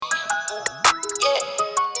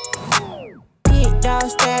dog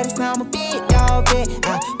status, I'm a big dog vet.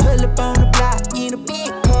 I pull up on the block in a big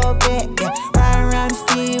Corvette. Yeah, riding around the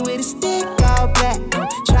city with a stick all black.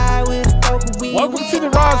 Try with a stroke of weed. Welcome to the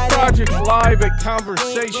RAS Project Live, a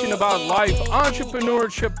conversation about life,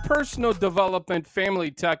 entrepreneurship, personal development, family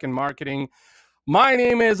tech, and marketing. My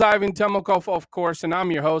name is Ivan Temokov, of course, and I'm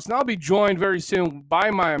your host. And I'll be joined very soon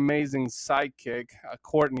by my amazing sidekick,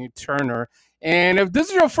 Courtney Turner. And if this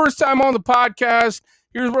is your first time on the podcast,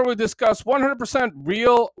 here's where we discuss 100%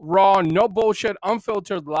 real, raw, no bullshit,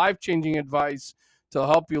 unfiltered, life-changing advice to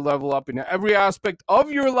help you level up in every aspect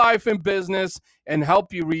of your life and business and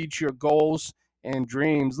help you reach your goals and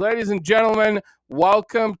dreams. Ladies and gentlemen,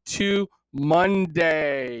 welcome to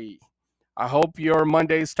Monday. I hope your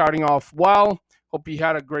Monday is starting off well. Hope you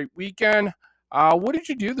had a great weekend. What did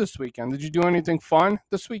you do this weekend? Did you do anything fun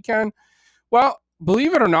this weekend? Well,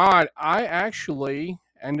 believe it or not, I actually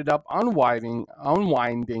ended up unwinding.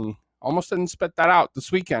 Almost didn't spit that out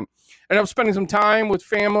this weekend. Ended up spending some time with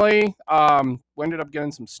family. We ended up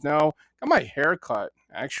getting some snow. Got my hair cut,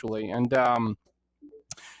 actually. And, the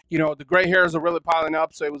gray hairs are really piling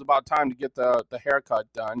up, so it was about time to get the haircut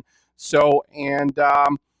done. So, and,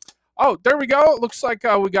 there we go. It looks like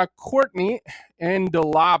we got Courtney in the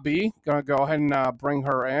lobby. Gonna go ahead and bring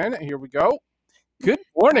her in. Here we go. Good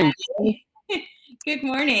morning. Good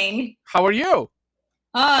morning. How are you?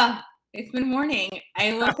 It's been morning.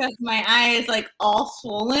 I woke up, my eyes all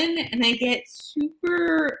swollen, and I get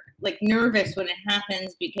super nervous when it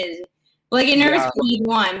happens because, I get nervous with either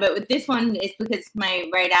one, but with this one, it's because it's my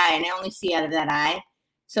right eye, and I only see out of that eye.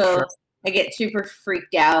 So sure. I get super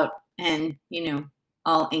freaked out and,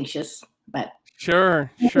 all anxious. But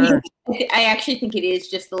Sure. I actually think it is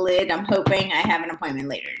just the lid. I'm hoping. I have an appointment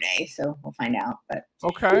later today, so we'll find out. But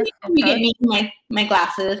okay. You get me my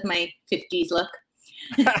glasses, my 50s look.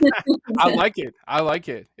 I like it.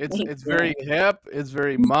 It's very hip. It's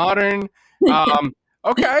very modern.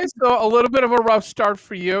 Okay, so a little bit of a rough start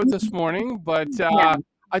for you this morning, but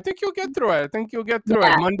I think you'll get through it.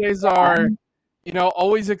 Mondays are,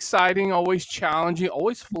 always exciting, always challenging,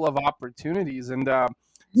 always full of opportunities. And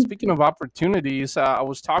speaking of opportunities, I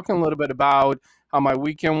was talking a little bit about how my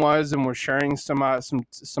weekend was, and we're sharing some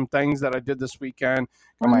things that I did this weekend.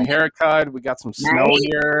 Got my hair cut. We got some snow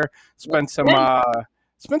here. Spent some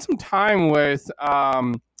time with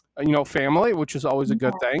family, which is always a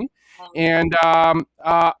good thing. And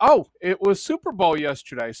it was Super Bowl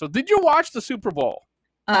yesterday. So did you watch the Super Bowl?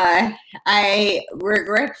 I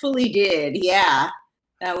regretfully did. Yeah,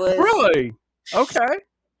 that was really okay.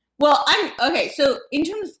 Well, so in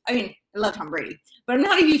terms, I love Tom Brady, but I'm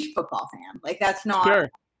not a huge football fan. That's not. Sure.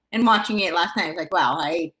 And watching it last night, I was like, wow,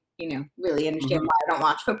 I really understand why I don't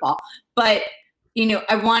watch football. But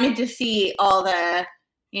I wanted to see all the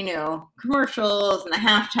commercials and the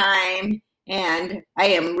halftime, and I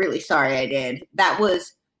am really sorry I did. That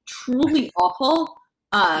was truly awful.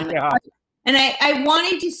 And I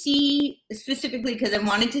wanted to see, specifically because I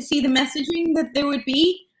wanted to see the messaging that there would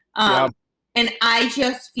be. And I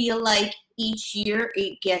just feel like each year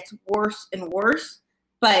it gets worse and worse.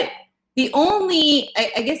 But the only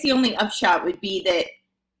upshot would be that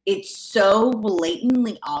it's so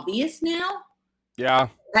blatantly obvious now. Yeah.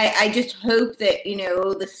 I just hope that,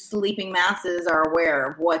 the sleeping masses are aware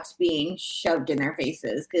of what's being shoved in their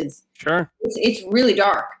faces, because it's really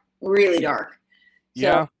dark, really dark.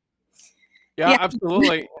 So, yeah,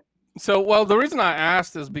 absolutely. So, the reason I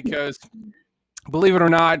asked is because, believe it or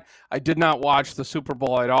not, I did not watch the Super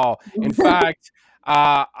Bowl at all. In fact,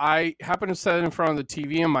 I happened to sit in front of the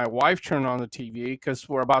TV, and my wife turned on the TV because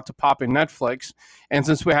we're about to pop in Netflix. And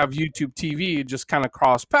since we have YouTube TV, it just kind of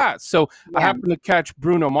crossed paths. So I happened to catch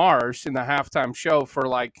Bruno Mars in the halftime show for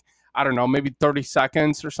maybe 30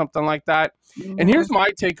 seconds or something like that. Mm-hmm. And here's my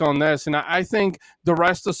take on this. And I think the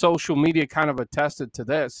rest of social media kind of attested to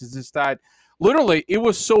this, is just that literally it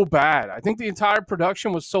was so bad. I think the entire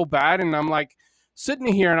production was so bad. And I'm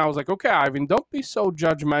sitting here and I was like, okay, Ivan, don't be so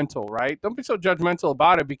judgmental, right? Don't be so judgmental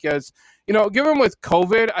about it because, given with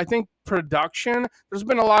COVID, I think production, there's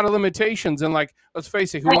been a lot of limitations. And let's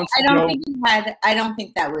face it, I don't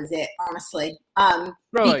think that was it, honestly.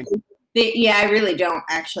 Really? I really don't,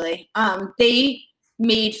 actually. They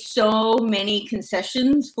made so many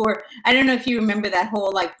concessions for, I don't know if you remember that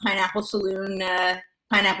whole Pineapple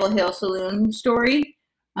Hill Saloon story.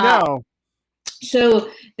 No. So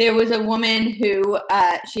there was a woman who,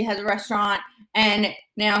 she has a restaurant, and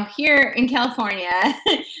now here in California,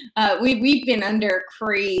 we've been under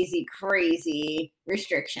crazy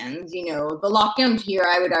restrictions. The lockdowns here,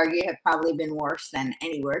 I would argue, have probably been worse than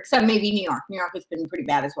anywhere, except maybe New York. New York has been pretty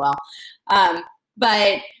bad as well.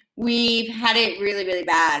 But we've had it really, really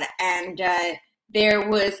bad. And there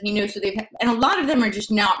was, so and a lot of them are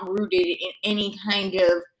just not rooted in any kind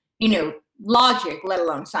of, logic, let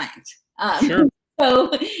alone science. Sure.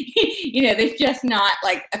 So, there's just not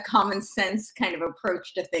like a common sense kind of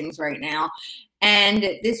approach to things right now. And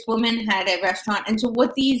this woman had a restaurant. And so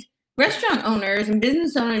what these restaurant owners and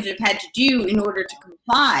business owners have had to do in order to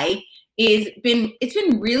comply it's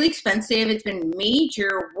been really expensive. It's been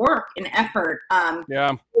major work and effort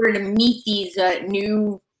in order to meet these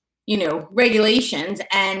new, regulations.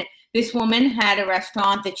 And this woman had a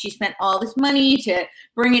restaurant that she spent all this money to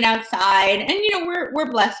bring it outside. And,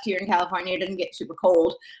 we're blessed here in California. It doesn't get super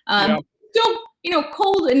cold. Still,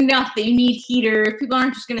 cold enough that you need heaters. People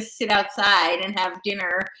aren't just going to sit outside and have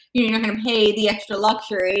dinner. You're not going to pay the extra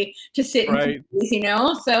luxury to sit in place,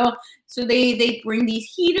 So they bring these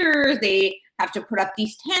heaters. They have to put up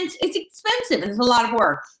these tents. It's expensive and it's a lot of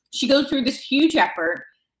work. She goes through this huge effort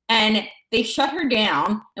and they shut her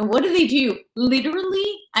down. And what do?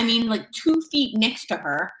 Literally, like 2 feet next to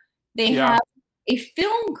her, they have a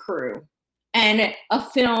film crew and a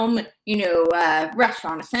film,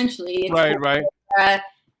 restaurant essentially. It's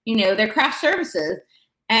their craft services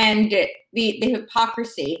and the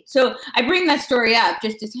hypocrisy. So I bring that story up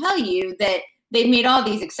just to tell you that they made all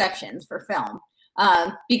these exceptions for film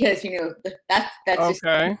because that's just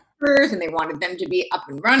and they wanted them to be up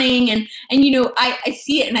and running and I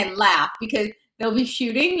see it and I laugh because they'll be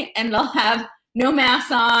shooting and they'll have no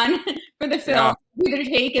mask on for the film. They're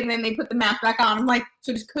take and then they put the mask back on. I'm like,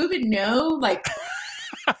 so does COVID know? Like,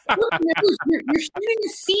 COVID knows you're shooting a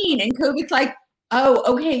scene and COVID's like, oh,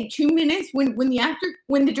 okay, 2 minutes when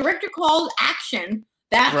the director calls action,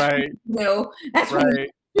 that's that's when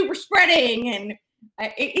super spreading and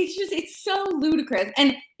it's so ludicrous.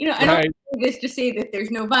 And I don't say this to say that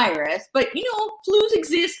there's no virus, but flus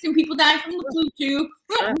exist and people die from the flu too.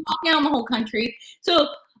 Lock down the whole country. So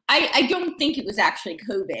I don't think it was actually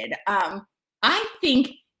COVID. I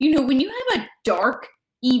think, when you have a dark,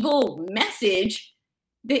 evil message,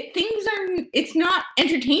 that it's not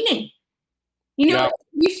entertaining. You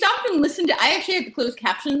stop and listen to, I actually had the closed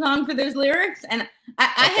captions on for those lyrics and I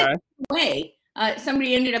had no way.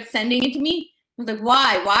 Somebody ended up sending it to me. I was like,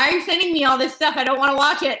 why? Why are you sending me all this stuff? I don't want to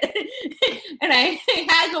watch it. And I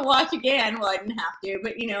had to watch again. Well, I didn't have to,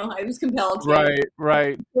 but I was compelled to.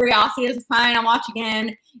 Right. Curiosity is fine. I'll watch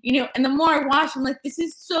again. And the more I watch, I'm like, this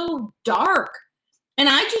is so dark. And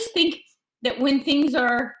I just think that when things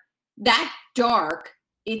are that dark,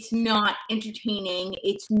 it's not entertaining.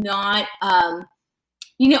 It's not, and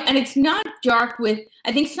it's not dark with,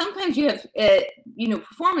 I think sometimes you have,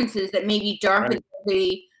 performances that may be dark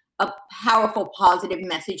with a powerful positive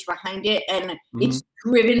message behind it. And it's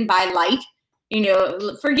driven by light.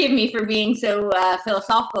 Forgive me for being so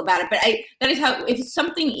philosophical about it, but that is how, if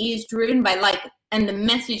something is driven by light and the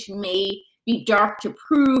message may be dark to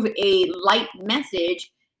prove a light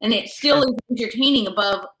message and it still is entertaining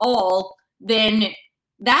above all, then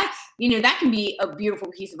that's, that can be a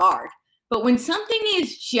beautiful piece of art. But when something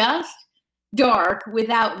is just dark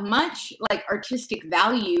without much like artistic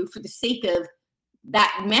value for the sake of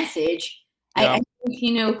that message, I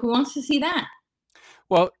think, who wants to see that?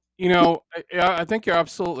 Well, I think you're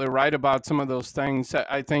absolutely right about some of those things.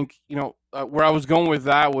 I think, where I was going with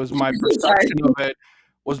that was my perception of it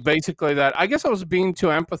was basically that I guess I was being too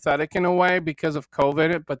empathetic in a way because of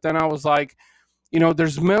COVID. But then I was like,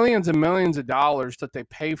 there's millions and millions of dollars that they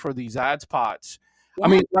pay for these ad spots. Yeah. I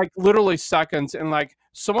mean, like literally seconds. And like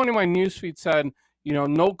someone in my newsfeed said,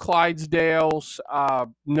 no Clydesdales,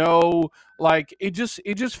 no, like it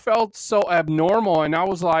just felt so abnormal. And I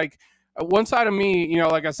was like, one side of me,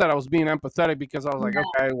 like I said, I was being empathetic because I was like,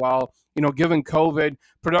 okay, well, given COVID,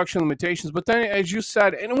 production limitations. But then, as you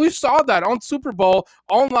said, and we saw that on Super Bowl,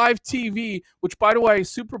 on live TV, which, by the way,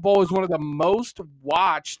 Super Bowl is one of the most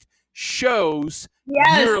watched shows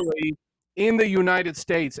yearly in the United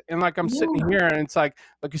States. And like I'm sitting here and it's like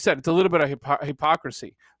you said, it's a little bit of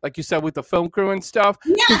hypocrisy. Like you said, with the film crew and stuff.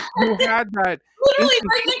 Yeah. You had that. Literally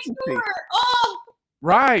right next door. Oh.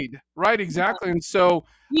 Right, exactly. And so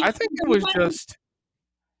I think it was just,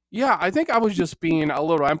 I think I was just being a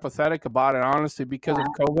little empathetic about it, honestly, because of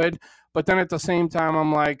COVID. But then at the same time,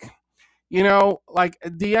 I'm like, like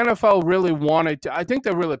the NFL really wanted to, I think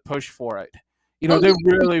they really pushed for it. They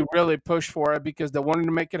really, really pushed for it because they wanted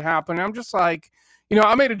to make it happen. And I'm just like,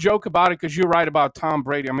 I made a joke about it because you're right about Tom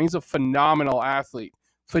Brady. I mean, he's a phenomenal athlete.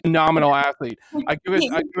 I give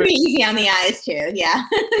it pretty easy on the eyes too. Yeah.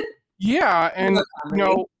 Yeah, and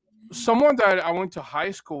someone that I went to high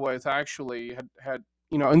school with actually had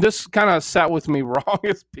and this kind of sat with me wrong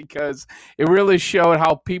is because it really showed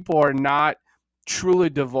how people are not truly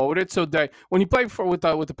devoted. So that when he played with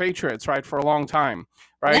the Patriots, right, for a long time,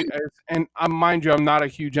 right, and mind you, I'm not a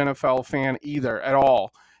huge NFL fan either at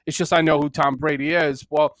all. It's just I know who Tom Brady is.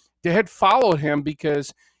 Well, they had followed him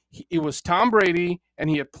because it was Tom Brady and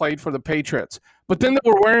he had played for the Patriots. But then they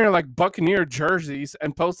were wearing like Buccaneer jerseys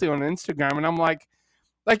and posting on Instagram, and I'm like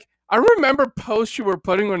I remember posts you were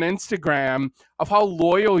putting on Instagram of how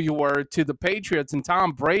loyal you were to the Patriots and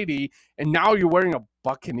Tom Brady, and now you're wearing a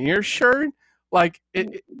Buccaneer shirt. Like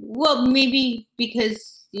well, maybe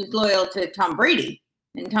because he's loyal to Tom Brady,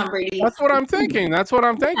 and Tom Brady. That's what I'm thinking. That's what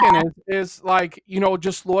I'm thinking is like,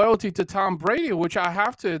 just loyalty to Tom Brady, which I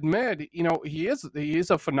have to admit, he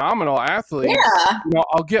is a phenomenal athlete. Yeah.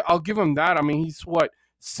 I'll give him that. I mean, he's what,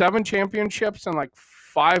 7 championships and like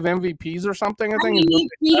 5 MVPs or something. I think he's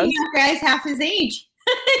beating up guys half his age.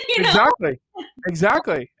 Exactly.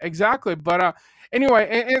 But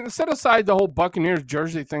anyway, and set aside the whole Buccaneers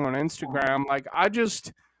jersey thing on Instagram. Like I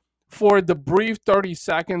just, for the brief 30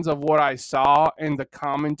 seconds of what I saw in the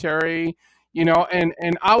commentary,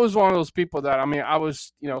 and I was one of those people that, I mean, I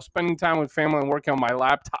was, spending time with family and working on my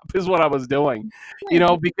laptop is what I was doing,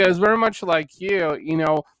 because very much like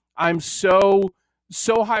you, I'm so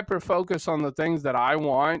hyper focused on the things that I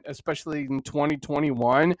want, especially in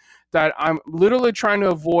 2021, that I'm literally trying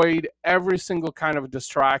to avoid every single kind of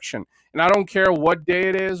distraction. And I don't care what day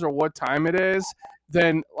it is or what time it is,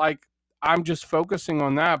 then like I'm just focusing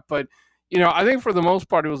on that. But I think for the most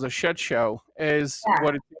part it was a shit show, is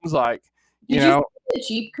what it seems like. Did you see the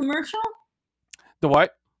Jeep commercial? The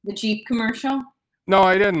what? The Jeep commercial? No,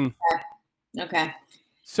 I didn't. Okay.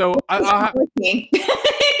 So is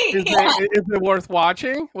it worth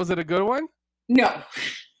watching? Was it a good one? No.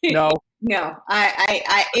 No. No.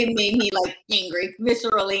 I it made me like angry,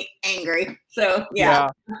 viscerally angry. So yeah.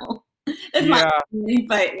 That's my opinion,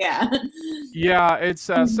 but yeah, it's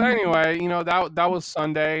so anyway, that was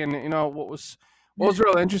Sunday, and what was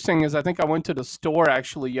real interesting is I think I went to the store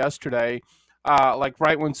actually yesterday, like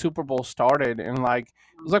right when Super Bowl started, and like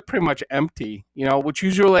it was like pretty much empty, which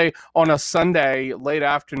usually on a Sunday late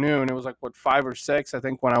afternoon, it was like what, 5 or 6, I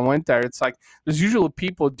think, when I went there. It's like there's usually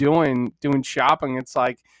people doing shopping. It's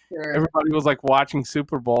like everybody was like watching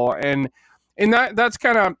Super Bowl, and that's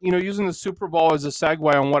kind of, using the Super Bowl as a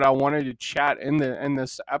segue on what I wanted to chat in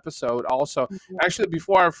this episode. Also, actually,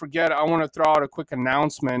 before I forget, I want to throw out a quick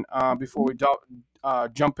announcement before we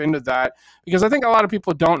jump into that, because I think a lot of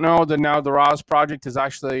people don't know that now the RAS Project is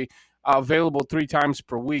actually available 3 times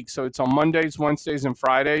per week. So it's on Mondays, Wednesdays, and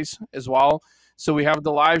Fridays as well. So we have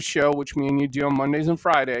the live show, which me and you do on Mondays and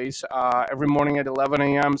Fridays, every morning at 11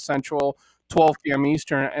 a.m. Central, 12 p.m.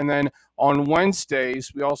 Eastern. And then on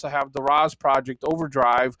Wednesdays, we also have the RAS Project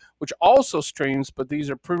Overdrive, which also streams, but these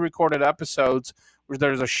are pre-recorded episodes.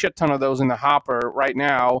 There's a shit ton of those in the hopper right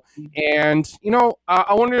now. And,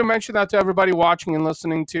 I wanted to mention that to everybody watching and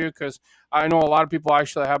listening to, because I know a lot of people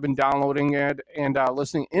actually have been downloading it and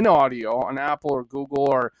listening in audio on Apple or Google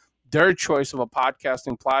or their choice of a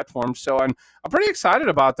podcasting platform. So I'm pretty excited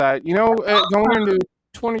about that. Going into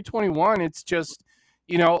 2021, it's just,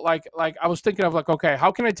 like I was thinking of like, okay,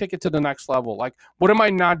 how can I take it to the next level? Like, what am I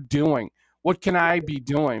not doing? What can I be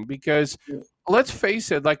doing? Because let's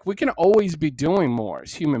face it, like we can always be doing more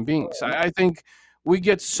as human beings. I think we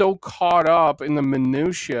get so caught up in the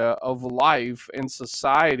minutia of life and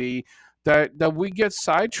society that we get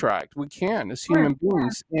sidetracked. We can as human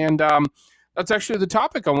beings. And that's actually the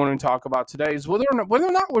topic I want to talk about today, is whether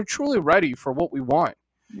or not we're truly ready for what we want.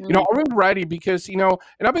 Are we ready? Because, and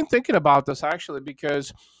I've been thinking about this actually,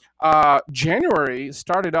 because January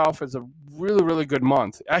started off as a really, really good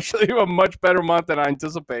month. Actually, a much better month than I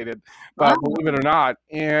anticipated, believe it or not.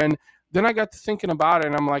 And then I got to thinking about it,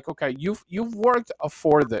 and I'm like, okay, you've worked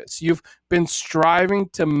for this. You've been striving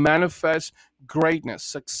to manifest greatness,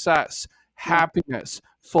 success, happiness,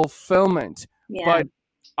 fulfillment. But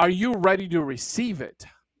are you ready to receive it?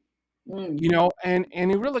 And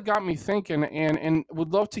it really got me thinking, and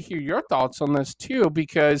would love to hear your thoughts on this too,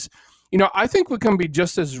 because I think we can be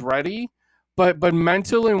just as ready, but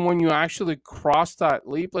mentally, when you actually cross that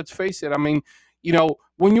leap, let's face it, I mean,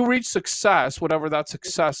 when you reach success, whatever that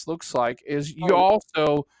success looks like, is you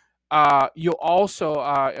also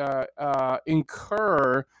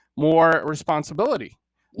incur more responsibility,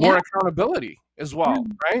 more accountability as well,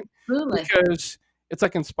 right? Absolutely. Because it's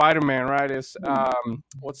like in Spider-Man, right? Is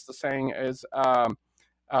what's the saying? Is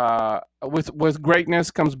with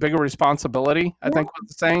greatness comes bigger responsibility, I think was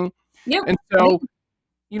the saying. Yep. And so,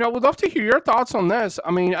 we'd love to hear your thoughts on this. I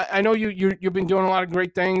mean, I know you've been doing a lot of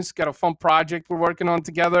great things. Got a fun project we're working on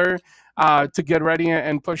together to get ready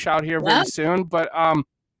and push out here very soon. But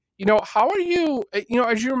how are you,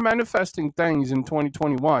 as you're manifesting things in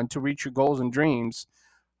 2021 to reach your goals and dreams,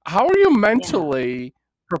 how are you mentally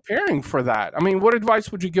preparing for that? I mean, what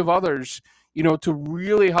advice would you give others, to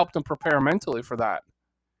really help them prepare mentally for that?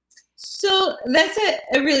 So that's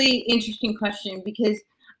a really interesting question, because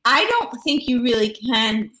I don't think you really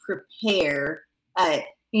can prepare.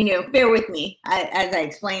 Bear with me as I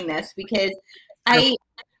explain this, because I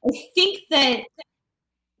think that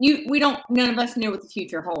none of us know what the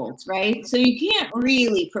future holds, right? So you can't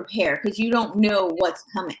really prepare because you don't know what's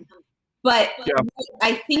coming. But what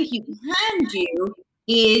I think you can do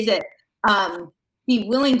is be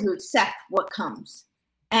willing to accept what comes,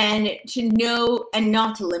 and to know and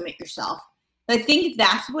not to limit yourself. I think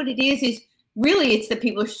that's what it is really, it's that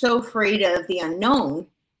people are so afraid of the unknown,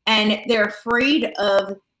 and they're afraid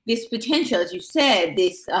of this potential, as you said,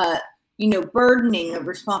 this burdening of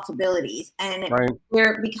responsibilities. And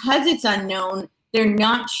because it's unknown, they're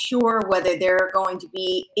not sure whether they're going to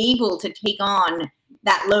be able to take on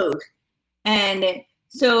that load. And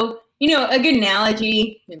so, a good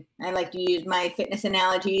analogy, I like to use my fitness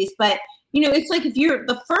analogies, but it's like if you're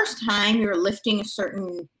the first time you're lifting a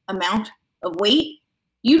certain amount of weight,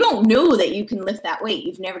 you don't know that you can lift that weight.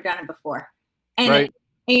 You've never done it before. And,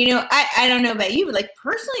 I don't know about you, but like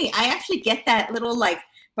personally, I actually get that little like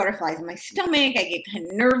butterflies in my stomach. I get kind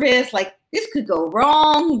of nervous. Like, this could go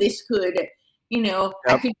wrong. This could, I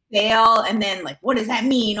could fail. And then like, what does that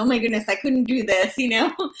mean? Oh my goodness, I couldn't do this,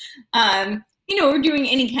 we're doing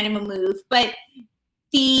any kind of a move, but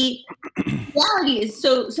the reality is,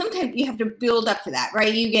 so sometimes you have to build up to that,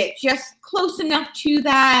 right? You get just close enough to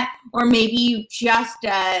that, or maybe you just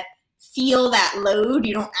feel that load.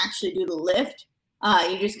 You don't actually do the lift.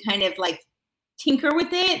 You just kind of like tinker with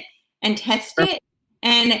it and test it.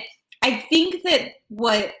 And I think that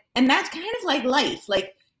and that's kind of like life.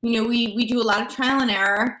 Like, we do a lot of trial and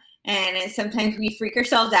error, and sometimes we freak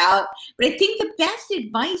ourselves out. But I think the best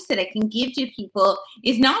advice that I can give to people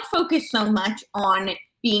is not focus so much on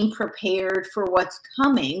being prepared for what's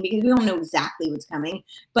coming, because we don't know exactly what's coming,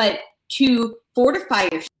 but to fortify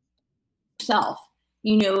yourself,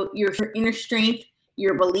 your inner strength,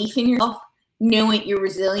 your belief in yourself, knowing your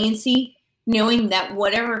resiliency, knowing that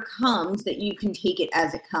whatever comes, that you can take it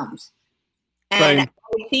as it comes. And I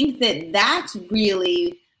think that that's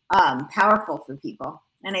really powerful for people.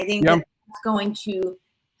 And I think that's going to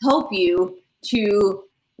help you to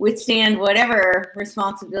withstand whatever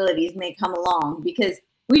responsibilities may come along, because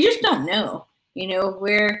we just don't know,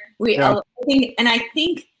 I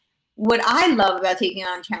think what I love about taking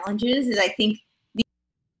on challenges is I think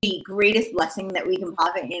the greatest blessing that we can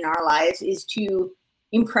possibly in our lives is to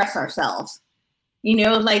impress ourselves,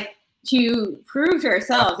 like to prove to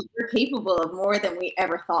ourselves that we're capable of more than we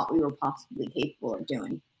ever thought we were possibly capable of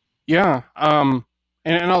doing. Yeah.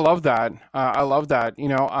 And I love that. I love that,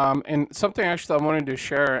 and something actually I wanted to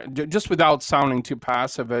share, just without sounding too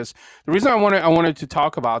passive, is the reason I wanted to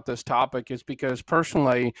talk about this topic is because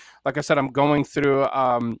personally, like I said, I'm going through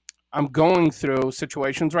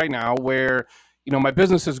situations right now where, my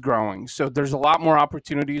business is growing. So there's a lot more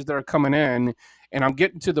opportunities that are coming in, and I'm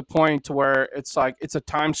getting to the point to where it's like, it's a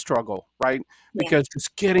time struggle, right? Because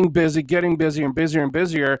just getting busier and busier and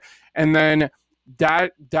busier. And then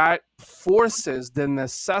that forces the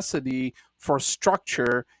necessity for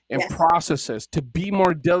structure and processes, to be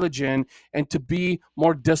more diligent and to be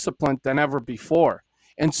more disciplined than ever before.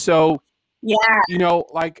 And so,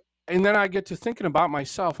 and then I get to thinking about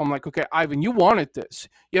myself. I'm like, okay, Ivan, you wanted this.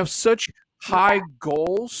 You have such high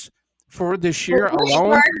goals for this year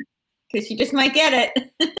alone. Because you just might get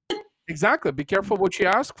it. Exactly. Be careful what you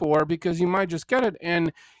ask for, because you might just get it.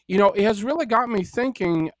 And, it has really got me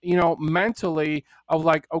thinking, mentally of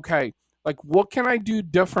like, okay, like what can I do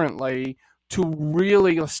differently to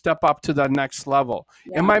really step up to the next level?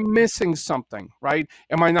 Am I missing something, right?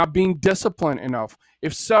 Am I not being disciplined enough?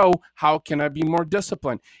 If so, how can I be more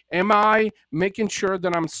disciplined? Am I making sure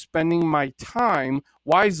that I'm spending my time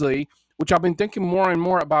wisely? Which I've been thinking more and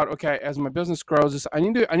more about. Okay, as my business grows, is I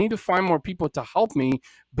need to find more people to help me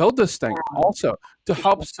build this thing, also to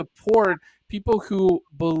help support people who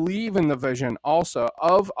believe in the vision also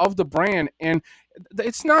of the brand. And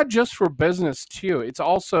it's not just for business too. It's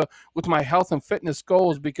also with my health and fitness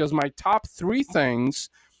goals, because my top 3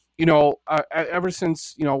 things, ever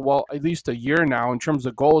since, at least a year now in terms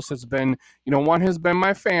of goals has been, 1 has been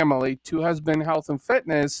my family, 2 has been health and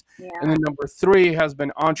fitness, and then number 3 has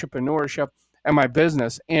been entrepreneurship and my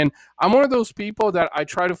business. And I'm one of those people that I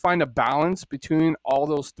try to find a balance between all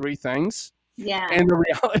those 3 things. And the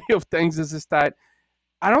reality of things is that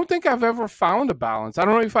I don't think I've ever found a balance. I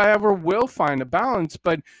don't know if I ever will find a balance,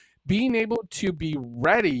 but being able to be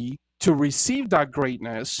ready to receive that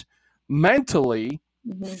greatness mentally,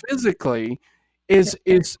 physically, is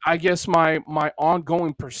I guess my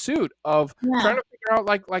ongoing pursuit of trying to figure out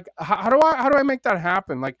like how do I make that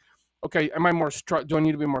happen? Like, okay, am I do I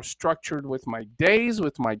need to be more structured with my days,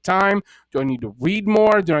 with my time? Do I need to read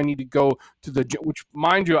more? Do I need to go to the gym? Which,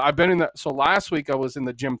 mind you, I've been in the, so last week I was in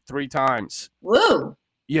the gym 3 times. Whoa.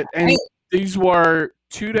 Yeah, and these were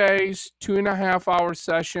 2 days, 2.5-hour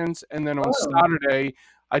sessions, and then on Saturday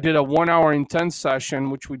I did a 1-hour intense session,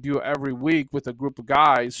 which we do every week with a group of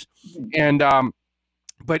guys, and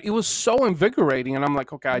but it was so invigorating, and I'm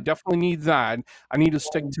like, okay, I definitely need that. I need to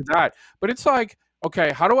stick to that. But it's like,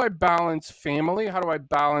 okay, how do I balance family? How do I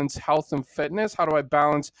balance health and fitness? How do I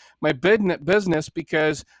balance my business?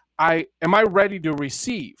 Because am I ready to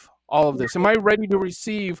receive all of this? Am I ready to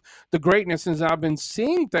receive the greatness? Since I've been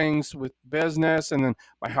seeing things with business and then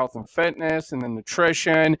my health and fitness and then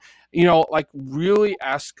nutrition, like really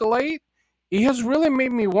escalate. It has really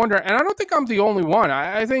made me wonder, and I don't think I'm the only one.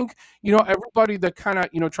 I think, everybody that kind of,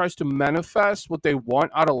 tries to manifest what they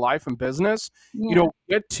want out of life and business,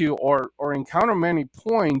 get to or encounter many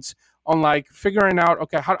points on like figuring out,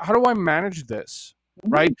 okay, how do I manage this?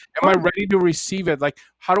 Right? Am I ready to receive it? Like,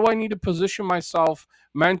 how do I need to position myself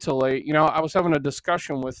mentally? I was having a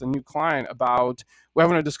discussion with a new client we're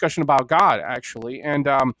having a discussion about God, actually. And,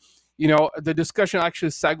 the discussion actually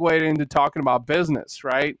segued into talking about business,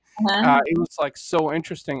 right? It was like so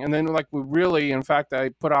interesting. And then like in fact, I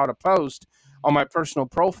put out a post on my personal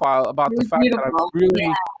profile about the fact that I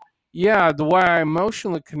really, the way I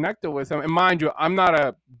emotionally connected with him. And mind you, I'm not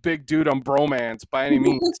a big dude on bromance by any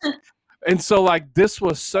means. And so like this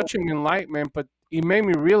was such an enlightenment, but it made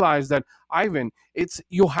me realize that, Ivan,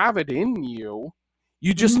 you'll have it in you.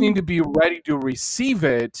 You just need to be ready to receive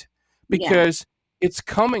it because it's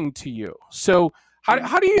coming to you. So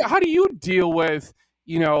how do you deal with,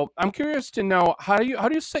 I'm curious to know, how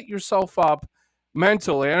do you set yourself up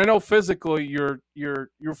mentally? And I know physically you're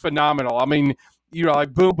phenomenal. I mean, you're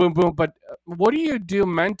like boom, boom, boom. But what do you do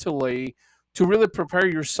mentally to really prepare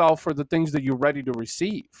yourself for the things that you're ready to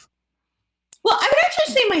receive? Well, I would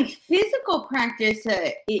actually say my physical practice,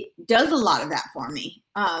 it does a lot of that for me.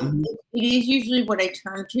 It is usually what I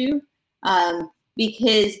turn to,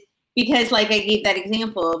 because like I gave that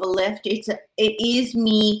example of a lift, it is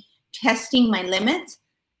me testing my limits,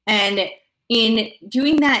 and in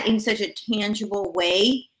doing that in such a tangible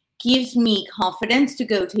way gives me confidence to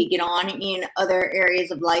go take it on in other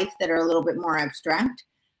areas of life that are a little bit more abstract.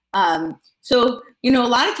 So, a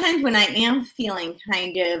lot of times when I am feeling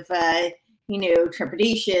kind of,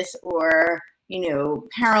 trepidatious or,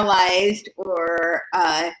 paralyzed or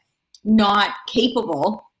not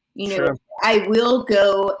capable, Sure. I will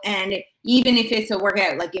go, and even if it's a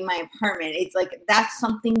workout like in my apartment, it's like that's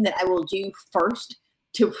something that I will do first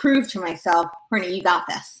to prove to myself, Courtney, you got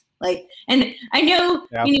this. Like, and I know,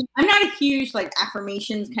 I'm not a huge like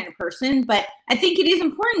affirmations kind of person, but I think it is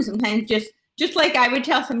important sometimes just like I would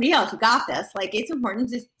tell somebody else, you got this. Like, it's important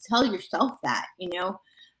to tell yourself that,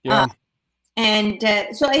 Yeah.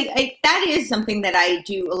 So I that is something that I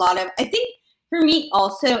do a lot of. I think for me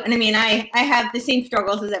also, and I mean, I have the same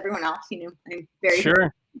struggles as everyone else, I'm very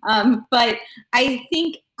sure. But I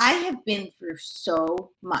think I have been through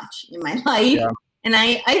so much in my life, and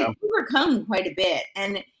I've overcome quite a bit.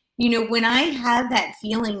 And when I have that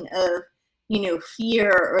feeling of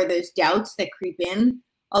fear or those doubts that creep in,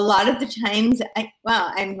 a lot of the times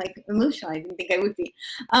I'm like emotional. I didn't think I would be,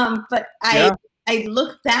 but I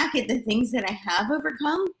look back at the things that I have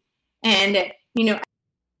overcome, and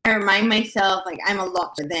I remind myself like I'm a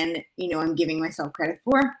lot more than I'm giving myself credit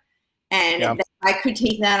for, and that I could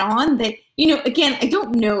take that on. That again, I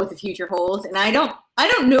don't know what the future holds, and I don't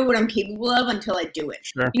know what I'm capable of until I do it.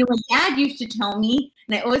 Sure. My dad used to tell me,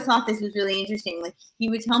 and I always thought this was really interesting. Like, he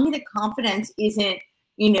would tell me that confidence isn't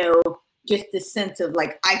just the sense of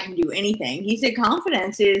like I can do anything. He said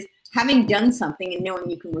confidence is having done something and knowing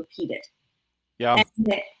you can repeat it. Yeah.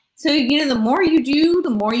 And so, the more you do, the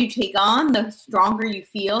more you take on, the stronger you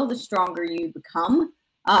feel, the stronger you become.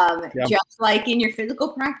 Just like in your physical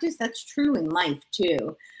practice, that's true in life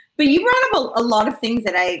too. But you brought up a lot of things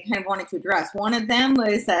that I kind of wanted to address. One of them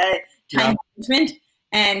was time management.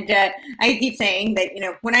 And I keep saying that,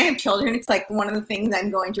 when I have children, it's like one of the things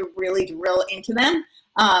I'm going to really drill into them.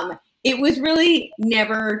 It was really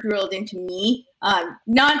never drilled into me.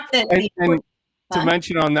 Not that... To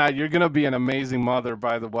mention on that, you're going to be an amazing mother,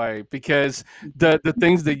 by the way, because the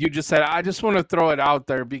things that you just said, I just want to throw it out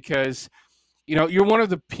there because, you're one of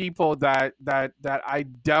the people that I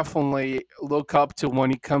definitely look up to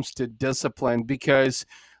when it comes to discipline, because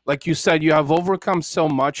like you said, you have overcome so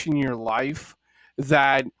much in your life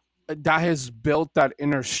that has built that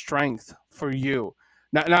inner strength for you.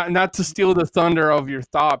 Not to steal the thunder of your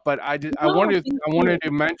thought, but I No, wanted thank I you. wanted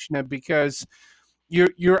to mention it because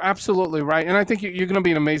you're absolutely right, and I think you're going to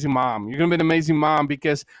be an amazing mom. You're going to be an amazing mom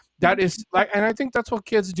because that is like, and I think that's what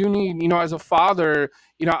kids do need. As a father,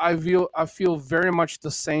 I feel very much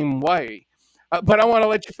the same way. But I want to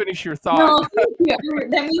let you finish your thought. No, thank you.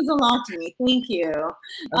 That means a lot to me. Thank you.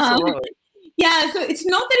 Um, Absolutely. yeah, so it's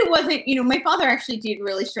not that it wasn't, my father actually did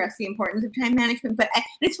really stress the importance of time management, but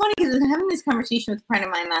it's funny because I was having this conversation with a friend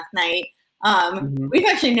of mine last night. Mhm. We've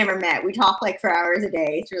actually never met. We talk like for hours a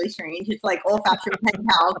day. It's really strange. It's like old-fashioned pen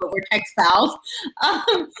pals, but we're text pals.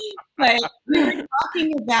 But we were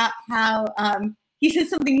talking about how he said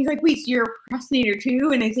something. He's like, "Wait, so you're a procrastinator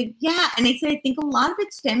too?" And I said, "Yeah." And I said, "I think a lot of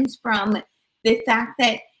it stems from the fact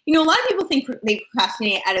that a lot of people think they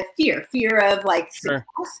procrastinate out of fear of like Sure.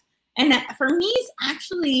 success." And for me, it's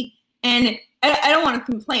actually, and I don't want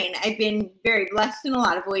to complain. I've been very blessed in a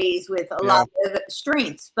lot of ways with a lot of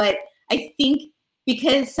strengths, but I think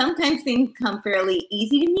because sometimes things come fairly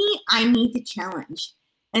easy to me, I need the challenge.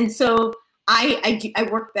 And so I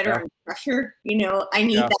work better under pressure. I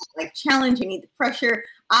need that like challenge. I need the pressure.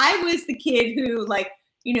 I was the kid who like,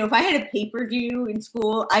 if I had a paper due in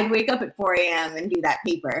school, I'd wake up at 4 a.m. and do that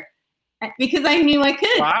paper because I knew I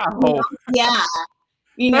could. Wow. Yeah.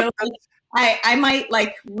 I might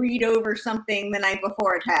like read over something the night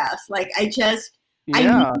before a task. Like I needed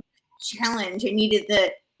challenge. I needed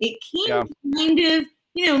it came kind of,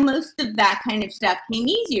 most of that kind of stuff came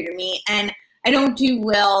easier to me. And I don't do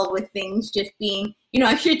well with things just being,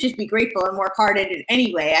 I should just be grateful and work hard at it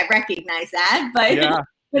anyway. I recognize that, but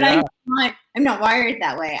I'm not wired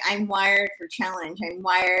that way. I'm wired for challenge. I'm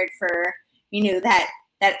wired for,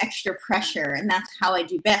 that extra pressure, and that's how I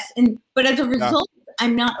do best. But as a result,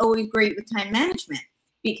 I'm not always great with time management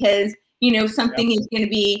because, something is going to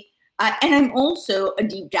be, and I'm also a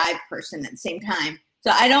deep dive person at the same time. So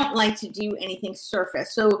I don't like to do anything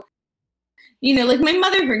surface. So, like my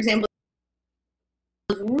mother, for example,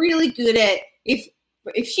 was really good at if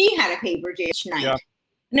she had a paper each night.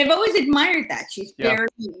 And I've always admired that. She's very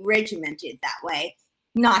regimented that way.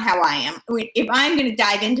 Not how I am. I mean, if I'm going to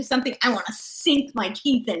dive into something, I want to sink my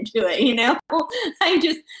teeth into it,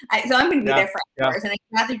 so I'm going to be there for hours, and I'd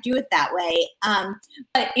rather do it that way.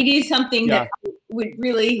 But it is something that I would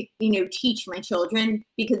really, teach my children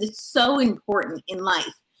because it's so important in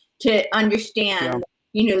life to understand,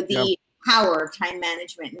 the power of time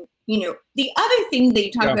management. And, the other thing that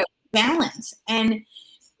you talk about, balance. And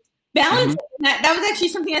balance, that was actually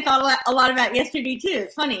something I thought a lot about yesterday too.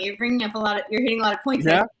 It's funny, you're hitting a lot of points.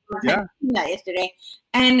 That yesterday.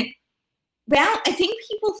 And I think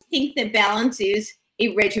people think that balance is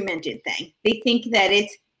a regimented thing. They think that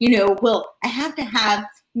it's, well, I have to have,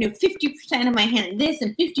 50% of my hand in this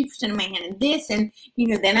and 50% of my hand in this. And,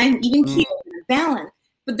 then I'm even keeping balance.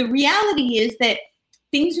 But the reality is that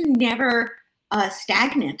things are never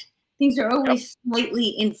stagnant. Things are always slightly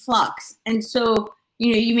in flux. And so,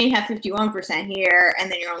 you may have 51% here,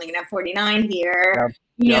 and then you're only going to have 49 here,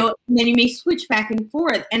 and then you may switch back and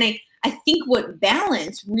forth. And I think what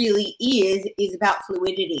balance really is about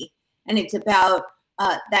fluidity, and it's about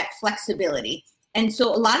that flexibility. And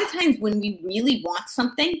so a lot of times when we really want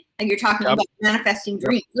something, like you're talking about manifesting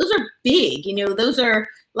dreams, those are big, those are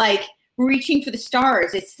like reaching for the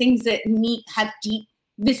stars. It's things that have deep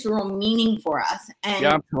visceral meaning for us. And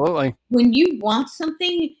absolutely. When you want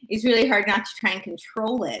something, it's really hard not to try and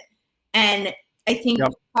control it. And I think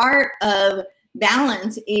part of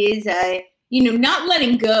balance is not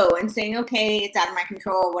letting go and saying, okay, it's out of my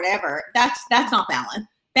control, whatever. That's not balance.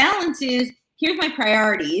 Balance is, here's my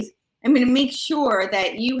priorities. I'm going to make sure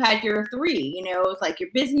that you had your three, it's like your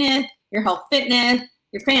business, your health, fitness,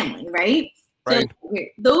 your family, right? Right. So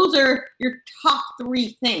those are your top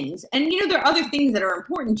three things. And, there are other things that are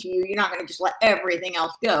important to you. You're not going to just let everything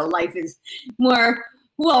else go. Life is more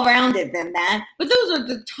well-rounded than that. But those are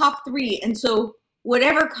the top three. And so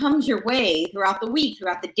whatever comes your way throughout the week,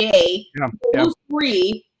 throughout the day, those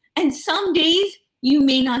three. And some days you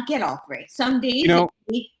may not get all three. Some days it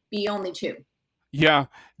may be only two. Yeah,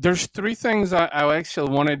 there's three things I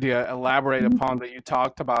actually wanted to elaborate upon that you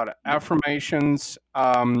talked about: affirmations,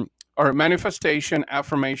 or manifestation,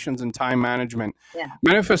 affirmations, and time management.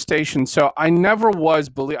 Manifestation. So I never was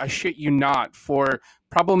I shit you not, for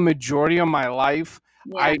probably majority of my life,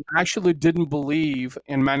 I actually didn't believe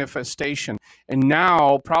in manifestation. And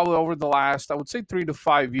now, probably over the last, I would say 3 to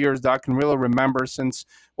 5 years that I can really remember, since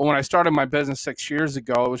when I started my business 6 years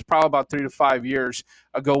ago, it was probably about 3 to 5 years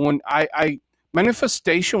ago when I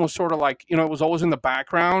manifestation was sort of like, it was always in the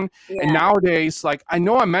background. Yeah. And nowadays, like, I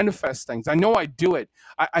know I manifest things. I know I do it.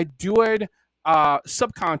 I do it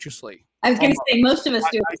subconsciously. I was going to say, most of us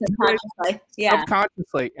do it subconsciously. Yeah.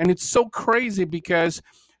 Subconsciously. And it's so crazy because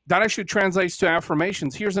that actually translates to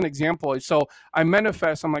affirmations. Here's an example. So I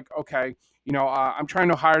manifest, I'm like, okay, I'm trying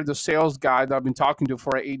to hire the sales guy that I've been talking to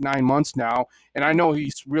for 8-9 months now. And I know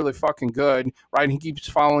he's really fucking good, right? And he keeps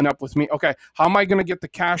following up with me. Okay, how am I going to get the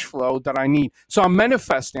cash flow that I need? So I'm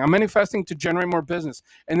manifesting to generate more business.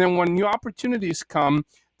 And then when new opportunities come,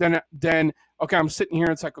 then okay, I'm sitting here.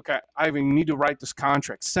 It's like, okay, I even need to write this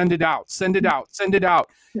contract. Send it out.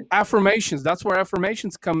 Affirmations. That's where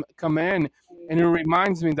affirmations come in. And it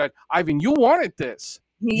reminds me that, Ivan, you wanted this.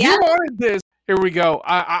 Yeah. You wanted this. Here we go.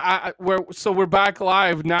 We're back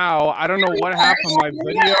live now. I don't know what happened. My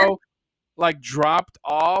video like dropped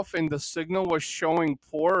off and the signal was showing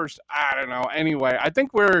poor. I don't know. Anyway, I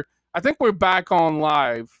think we're back on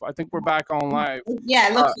live. Yeah,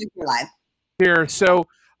 it looks like we're live here. So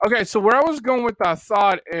okay, so where I was going with that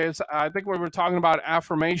thought is, I think we were talking about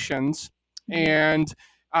affirmations, and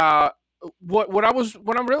what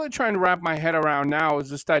I'm really trying to wrap my head around now is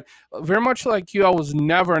just that, very much like you, I was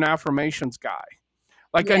never an affirmations guy.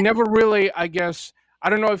 Like, I never really, I guess, I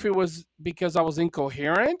don't know if it was because I was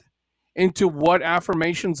incoherent into what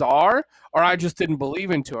affirmations are, or I just didn't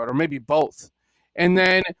believe into it, or maybe both. And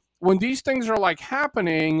then when these things are like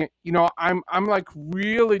happening, I'm like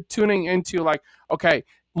really tuning into like, okay,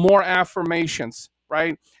 more affirmations,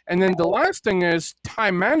 right? And then the last thing is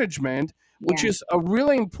time management, which is a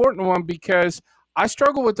really important one, because I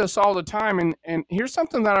struggle with this all the time. And here's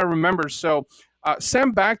something that I remember. So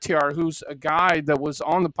Sam Bakhtiar, who's a guy that was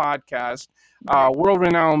on the podcast,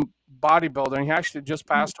 world-renowned bodybuilder, and he actually just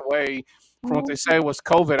passed away from what they say was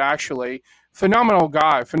COVID, actually. Phenomenal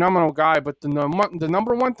guy. But the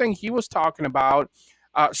number one thing he was talking about,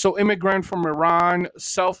 so immigrant from Iran,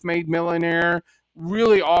 self-made millionaire,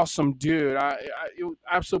 really awesome dude. It was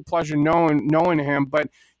absolute pleasure knowing him. But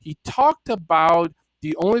he talked about,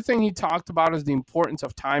 the only thing he talked about is the importance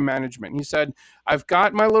of time management. He said, I've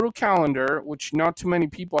got my little calendar, which not too many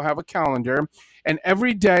people have a calendar, and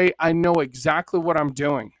every day I know exactly what I'm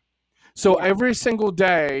doing. So every single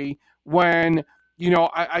day when,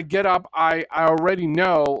 I get up, I already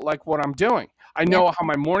know like what I'm doing. I know how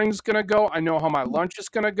my morning's going to go. I know how my lunch is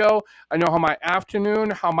going to go. I know how my afternoon,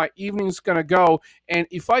 how my evening's going to go. And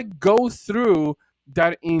if I go through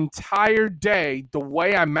that entire day the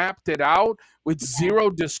way I mapped it out with zero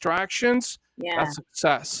distractions, that's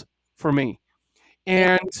success for me.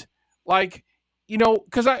 And like,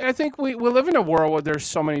 because I think we live in a world where there's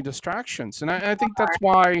so many distractions. And I think that's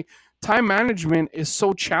why time management is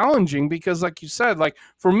so challenging, because like you said, like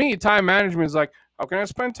for me, time management is like, how can I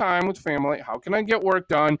spend time with family? How can I get work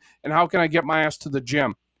done? And how can I get my ass to the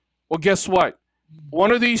gym? Well, guess what?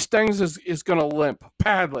 One of these things is going to limp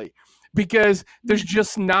badly, because there's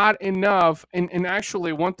just not enough. And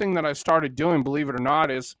actually, one thing that I started doing, believe it or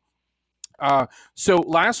not, is so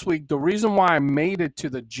last week, the reason why I made it to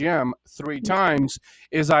the gym 3 times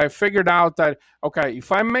is I figured out that, okay,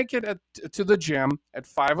 if I make it to the gym at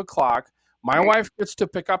 5 o'clock, my wife gets to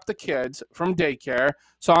pick up the kids from daycare.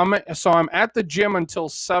 So I'm at the gym until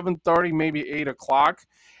 7:30, maybe 8 o'clock.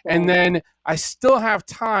 And then I still have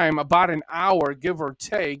time, about an hour, give or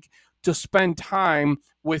take, to spend time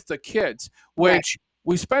with the kids, which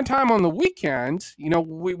we spend time on the weekend.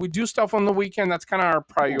 We do stuff on the weekend. That's kind of our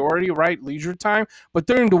priority, right? Leisure time. But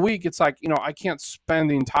during the week, it's like, I can't spend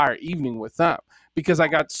the entire evening with them because I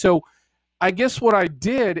guess what I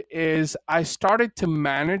did is I started to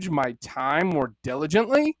manage my time more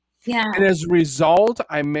diligently. Yeah. And as a result,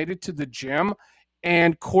 I made it to the gym.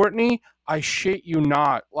 And Courtney, I shit you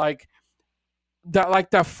not, like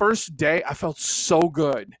that first day, I felt so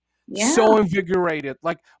good. Yeah. So invigorated.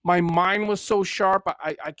 Like my mind was so sharp.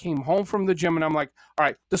 I came home from the gym and I'm like, all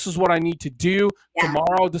right, this is what I need to do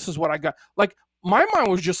tomorrow. This is what I got. Like my mind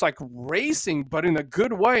was just like racing, but in a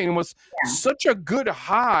good way. And it was such a good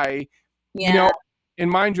high, and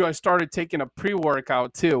mind you, I started taking a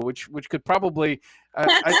pre-workout too, which could probably,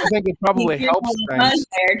 I think it probably helps things.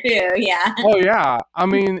 There too, yeah. Oh yeah, I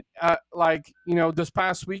mean, this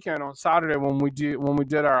past weekend on Saturday when we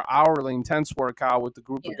did our hourly intense workout with the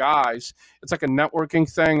group of guys, it's like a networking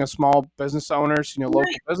thing, a small business owners, local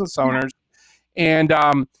business owners, and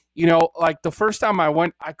like the first time I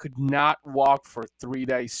went, I could not walk for 3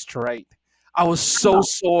 days straight. I was so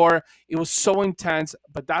sore. It was so intense,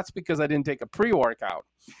 but that's because I didn't take a pre-workout.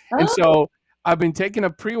 And so I've been taking a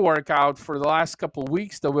pre-workout for the last couple of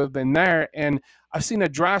weeks that we've been there, and I've seen a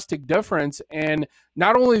drastic difference. And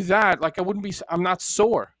not only that, like I'm not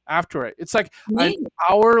sore after it. It's like an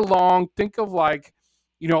hour long. Think of like,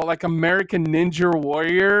 like American Ninja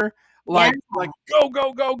Warrior, like go,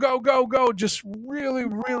 go, go, go, go, go, just really,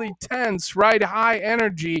 really tense, right? High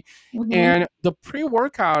energy. And the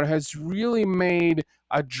pre-workout has really made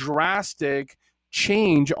a drastic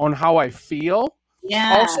change on how I feel.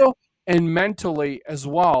 Also, and mentally as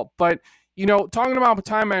well. But, talking about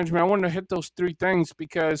time management, I wanted to hit those three things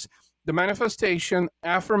because the manifestation,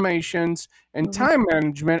 affirmations, and time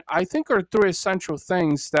management, I think, are three essential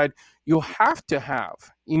things that you have to have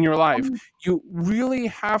in your life. You really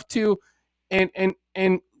have to, and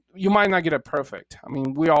you might not get it perfect. I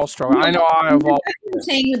mean, we all struggle. I know I have all. I'm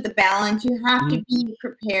saying with the balance, you have to be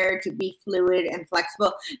prepared to be fluid and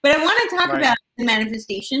flexible. But I want to talk about the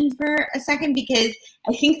manifestation for a second, because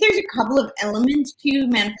I think there's a couple of elements to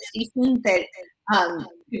manifestation that to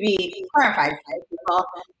be clarified by people.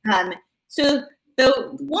 So the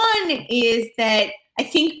one is that I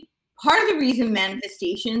think part of the reason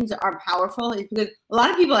manifestations are powerful is because a lot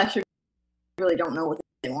of people actually really don't know what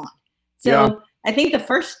they want. So I think the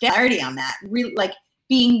first step, clarity on that, really, like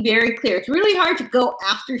being very clear. It's really hard to go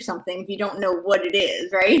after something if you don't know what it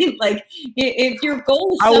is, right? Like if your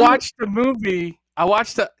goal is I watched the movie.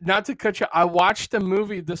 Not to cut you, I watched the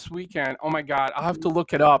movie this weekend. Oh my God, I'll have to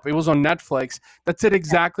look it up. It was on Netflix. That's it,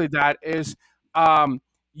 exactly. That is,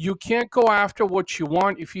 you can't go after what you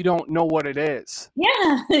want if you don't know what it is.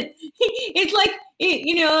 Yeah. It's like,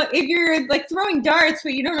 if you're like throwing darts,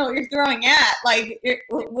 but you don't know what you're throwing at, like,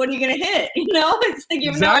 what are you going to hit? It's like,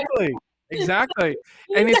 Exactly.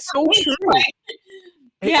 And it's so true.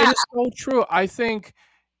 It is so true. I think,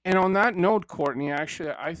 and on that note, Courtney,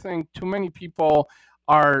 actually, I think too many people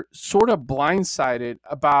are sort of blindsided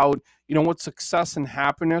about, what success and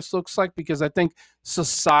happiness looks like, because I think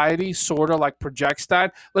society sort of like projects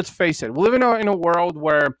that. Let's face it. We live in a world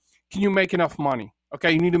where, can you make enough money?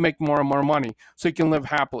 Okay, you need to make more and more money so you can live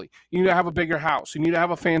happily. You need to have a bigger house. You need to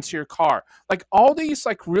have a fancier car. Like all these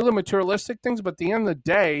like really materialistic things, but at the end of the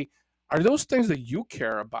day, are those things that you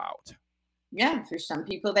care about? Yeah, for some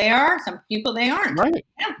people they are, some people they aren't. Right.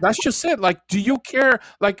 Yeah. That's just it. Like, do you care?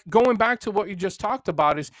 Like, going back to what you just talked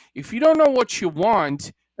about is, if you don't know what you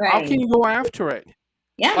want, how can you go after it?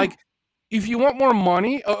 Yeah. Like, if you want more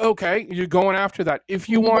money, okay, you're going after that. If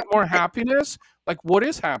you want more happiness, like, what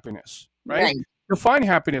is happiness? Right? Define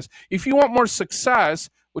happiness. If you want more success,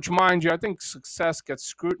 which, mind you, I think success gets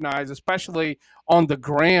scrutinized, especially on the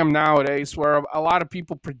gram nowadays, where a lot of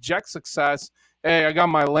people project success. Hey, I got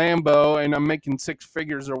my Lambo and I'm making six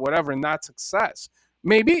figures or whatever, and that's success.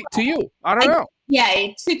 Maybe to you. I don't know. Yeah,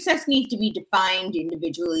 success needs to be defined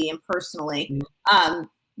individually and personally.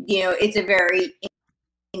 It's a very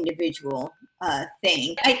individual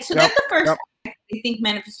thing. That's the first. I think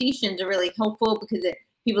manifestations are really helpful because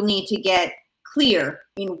people need to get clear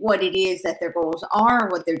in what it is that their goals are,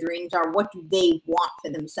 what their dreams are, what do they want for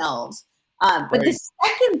themselves. But the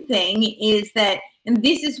second thing is that, and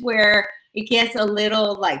this is where it gets a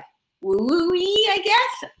little like woo-woo-y, I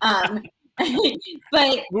guess.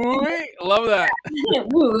 But woo-woo, love that.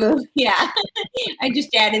 Woo, yeah. I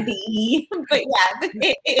just added the E, but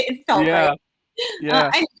it felt right. Yeah.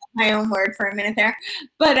 I used my own word for a minute there,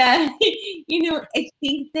 but I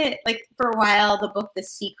think that like for a while the book The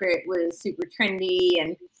Secret was super trendy,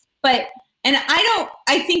 and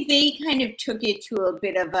I think they kind of took it to a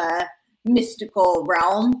bit of a mystical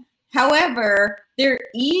realm. However, there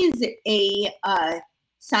is a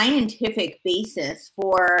scientific basis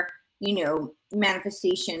for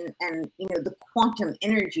manifestation and the quantum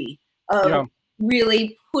energy of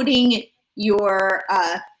really putting your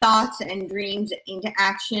thoughts and dreams into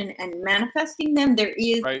action and manifesting them. There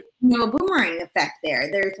is a boomerang effect there.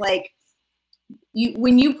 There's like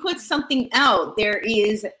when you put something out, there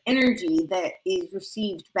is energy that is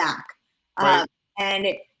received back, and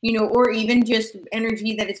or even just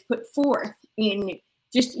energy that is put forth in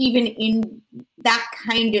just even in that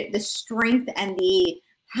kind of the strength and the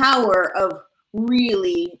power of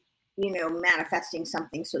really manifesting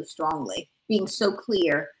something so strongly, being so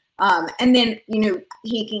clear. And then,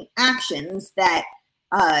 taking actions that,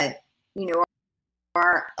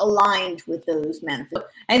 are aligned with those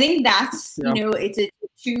manifestations. I think that's, it's a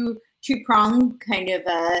two-pronged kind of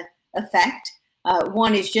effect.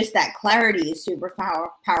 One is just that clarity is super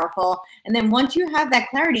powerful. And then once you have that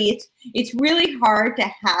clarity, it's really hard to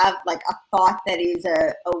have like a thought that is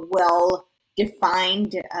a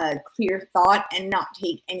well-defined, clear thought and not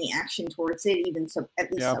take any action towards it, even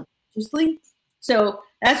at least subconsciously. So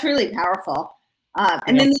that's really powerful.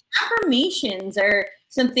 And then the affirmations are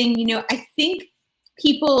something, I think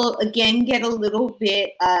people, again, get a little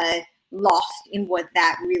bit lost in what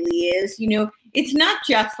that really is. It's not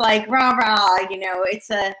just like rah rah. It's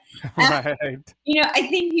a right. I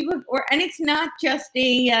think people and it's not just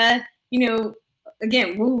a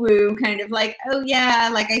again woo woo kind of like, oh yeah,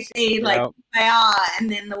 like I say, like and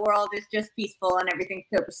then the world is just peaceful and everything's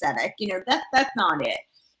copacetic. That's not it.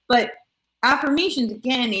 But affirmations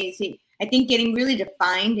again is I think getting really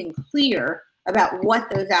defined and clear about what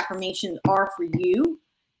those affirmations are for you,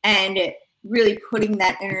 and really putting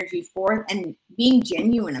that energy forth and being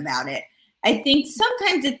genuine about it. I think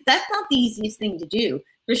sometimes that's not the easiest thing to do,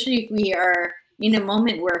 especially if we are in a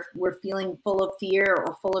moment where we're feeling full of fear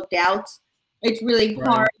or full of doubts. It's really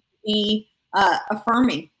hard to be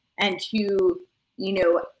affirming and to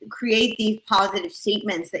create these positive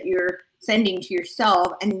statements that you're sending to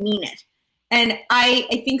yourself and mean it. And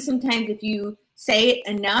I think sometimes if you say it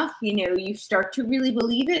enough, you start to really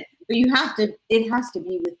believe it, but it has to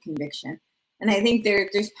be with conviction. And I think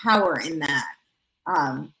there's power in that.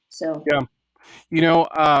 Yeah.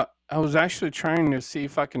 I was actually trying to see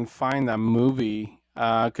if I can find that movie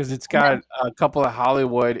because it's got a couple of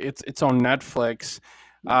Hollywood. It's on Netflix.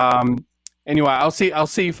 Anyway, I'll see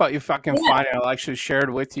if I can find it. I'll actually share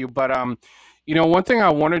it with you. But one thing I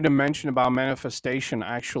wanted to mention about manifestation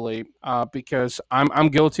actually, because I'm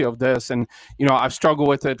guilty of this, and I've struggled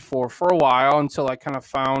with it for a while until I kind of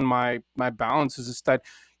found my balance. Is that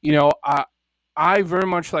I very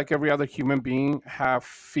much, like every other human being, have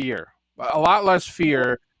fear. A lot less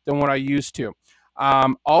fear than what I used to.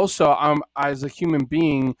 Also, as a human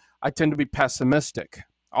being, I tend to be pessimistic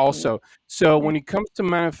also. So when it comes to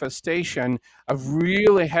manifestation, I've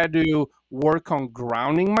really had to work on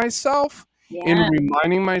grounding myself and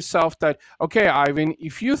reminding myself that, okay, Ivan,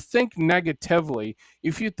 if you think negatively,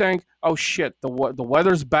 if you think, oh shit, the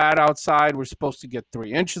weather's bad outside, we're supposed to get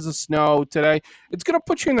 3 inches of snow today, it's going to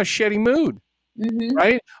put you in a shitty mood. Mm-hmm.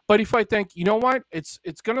 Right. But if I think, you know what, it's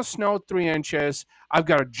going to snow 3 inches. I've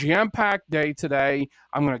got a jam-packed day today.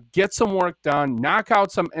 I'm going to get some work done, knock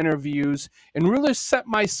out some interviews, and really set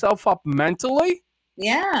myself up mentally.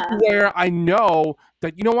 Yeah. Where I know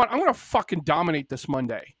that, you know what, I'm going to fucking dominate this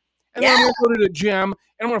Monday. And then I'm going to go to the gym and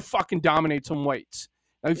I'm going to fucking dominate some weights.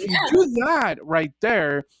 Now, if you do that right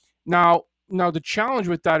there, now the challenge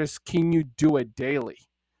with that is, can you do it daily?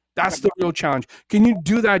 That's the real challenge. Can you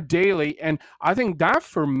do that daily? And I think that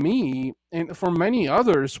for me and for many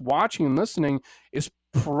others watching and listening is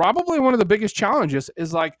probably one of the biggest challenges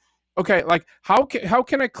is like, okay, like how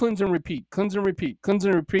can I cleanse and repeat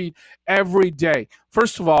every day?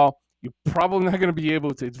 First of all, you're probably not going to be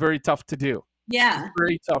able to. It's very tough to do. Yeah. It's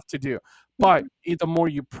very tough to do. But the more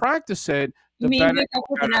you practice it, the better. You wake up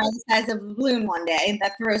with an eye the size of a balloon one day.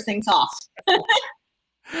 That throws things off.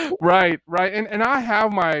 Right. And I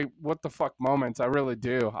have my what the fuck moments. I really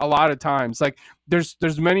do. A lot of times. Like there's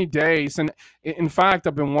many days. And in fact,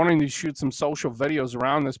 I've been wanting to shoot some social videos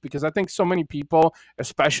around this because I think so many people,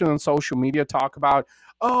 especially on social media, talk about,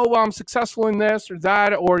 oh, well, I'm successful in this or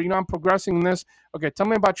that, or, I'm progressing in this. Okay, tell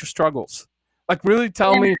me about your struggles. Like really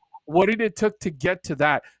tell me, what did it took to get to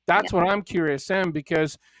that? That's what I'm curious in,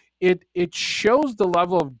 because it shows the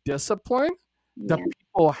level of discipline that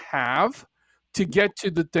people have to get to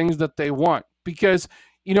the things that they want. Because,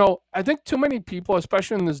 I think too many people,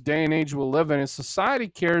 especially in this day and age we live in, society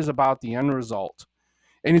cares about the end result.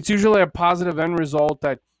 And it's usually a positive end result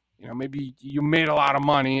that, maybe you made a lot of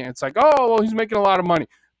money. And it's like, oh, well, he's making a lot of money.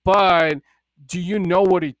 But do you know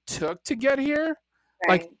what it took to get here?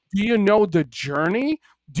 Right. Like, do you know the journey?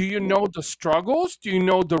 Do you know the struggles? Do you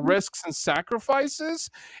know the risks and sacrifices?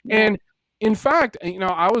 And in fact,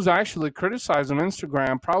 I was actually criticized on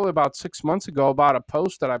Instagram probably about 6 months ago about a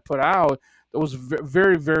post that I put out that was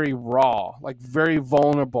very, very raw, like very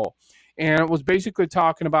vulnerable. And it was basically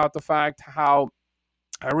talking about the fact how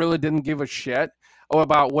I really didn't give a shit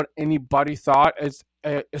about what anybody thought,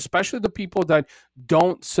 especially the people that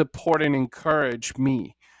don't support and encourage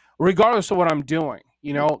me, regardless of what I'm doing.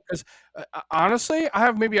 Because honestly, I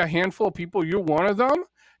have maybe a handful of people, you're one of them,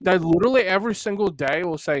 that literally every single day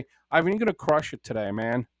will say, Ivan, you're going to crush it today,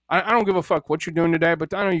 man. I don't give a fuck what you're doing today,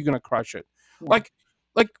 but I know you're going to crush it. Yeah.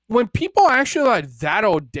 Like when people actually like that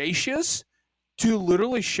audacious to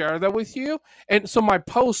literally share that with you. And so my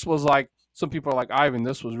post was like, some people are like, Ivan,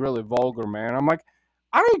 this was really vulgar, man. I'm like,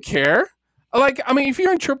 I don't care. Like, I mean, if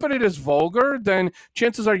you interpret it as vulgar, then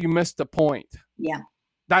chances are you missed the point. Yeah.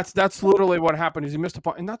 That's literally what happened, is you missed a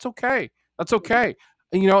point, and that's okay. That's okay.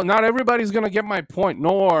 And, not everybody's going to get my point,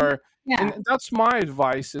 and that's my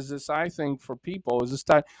advice is this, I think, for people, is this,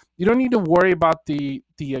 that you don't need to worry about the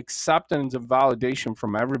acceptance and validation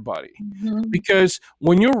from everybody. Mm-hmm. Because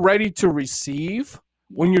when you're ready to receive,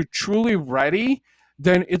 when you're truly ready,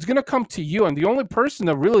 then it's going to come to you. And the only person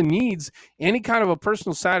that really needs any kind of a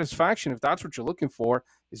personal satisfaction, if that's what you're looking for,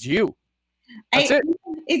 is you. That's it.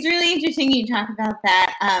 It's really interesting you talk about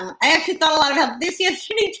that. I actually thought a lot about this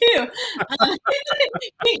yesterday too.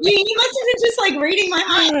 You must have been just like reading my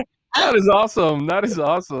mind. That is awesome. That is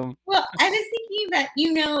awesome. Well, I was thinking that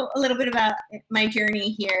a little bit about my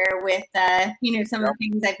journey here with some of the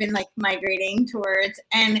things I've been like migrating towards.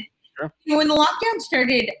 And when the lockdown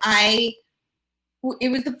started, it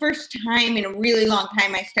was the first time in a really long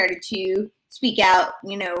time I started to speak out,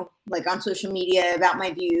 like on social media about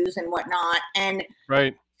my views and whatnot. And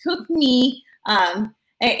it took me,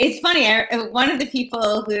 it's funny, one of the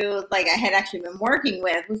people who like I had actually been working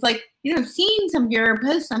with was like, I've seen some of your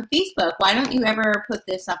posts on Facebook. Why don't you ever put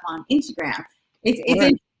this up on Instagram? It's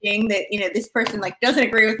interesting that, this person like doesn't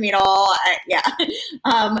agree with me at all.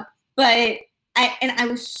 But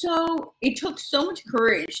it took so much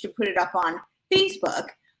courage to put it up on Facebook.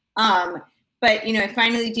 But, I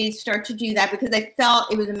finally did start to do that because I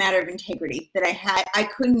felt it was a matter of integrity that I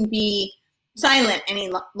couldn't be silent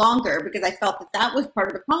any longer because I felt that was part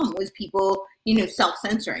of the problem was people,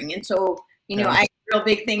 self-censoring. And so, I have a real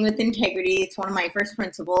big thing with integrity. It's one of my first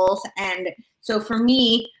principles. And so for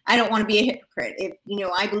me, I don't want to be a hypocrite. If,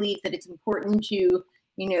 I believe that it's important to,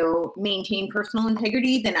 maintain personal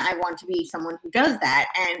integrity, then I want to be someone who does that.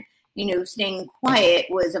 And, staying quiet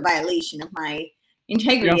was a violation of my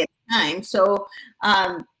integrity at the time. So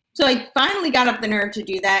I finally got up the nerve to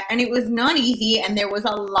do that, and it was not easy, and there was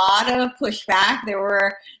a lot of pushback. There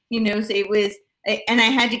were, it was, and I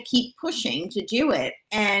had to keep pushing to do it.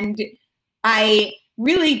 And I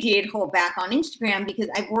really did hold back on Instagram because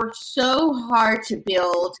I've worked so hard to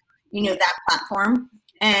build, that platform,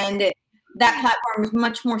 and that platform was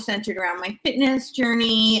much more centered around my fitness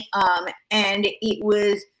journey. And it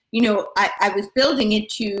was, I was building it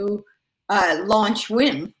to launch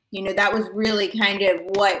WIM. That was really kind of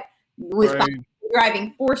what was the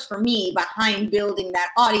driving force for me behind building that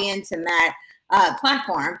audience and that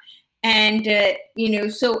platform. And,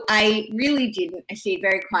 so I really didn't. I stayed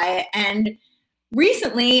very quiet. And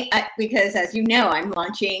recently, because as you know, I'm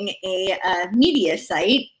launching a media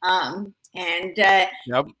site.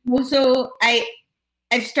 So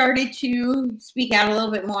I've started to speak out a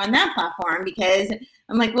little bit more on that platform because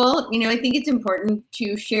I'm like, well, I think it's important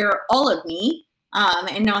to share all of me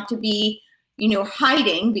and not to be,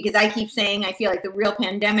 hiding, because I keep saying I feel like the real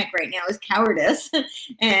pandemic right now is cowardice.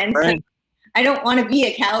 And so I don't want to be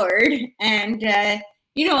a coward. And,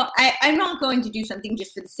 I'm not going to do something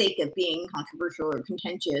just for the sake of being controversial or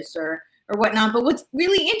contentious or whatnot. But what's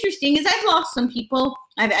really interesting is I've lost some people.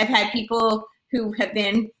 I've had people who have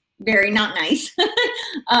been very not nice.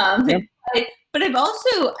 But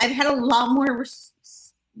I've had a lot more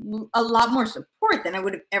support than I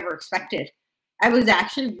would have ever expected. I was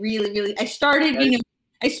actually really, I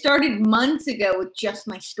started months ago with just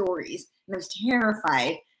my stories, and I was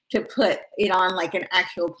terrified to put it on like an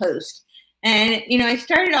actual post. And, I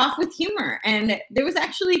started off with humor, and there was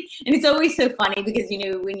actually, and it's always so funny because,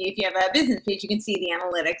 if you have a business page, you can see the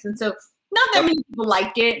analytics. And so not that many people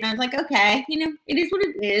liked it. And I was like, okay, it is what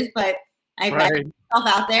it is, but I got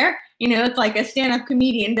myself out there. It's like a stand-up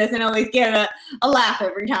comedian doesn't always get a laugh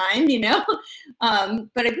every time,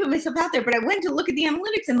 but I put myself out there. But I went to look at the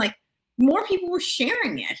analytics, and like more people were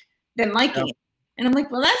sharing it than liking it. And I'm like,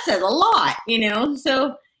 well, that says a lot,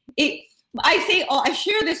 So I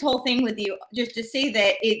share this whole thing with you just to say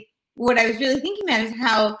that what I was really thinking about is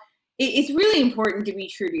how it's really important to be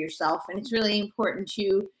true to yourself. And it's really important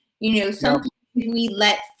to, sometimes we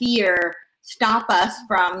let fear stop us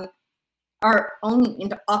from our own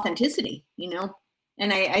authenticity,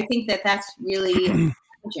 and I think that really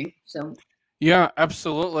challenging. So. Yeah,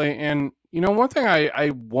 absolutely. And, one thing I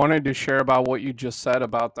wanted to share about what you just said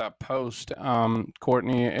about that post,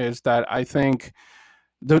 Courtney, is that I think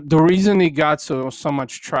the reason it got so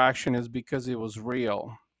much traction is because it was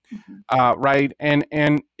real, right? And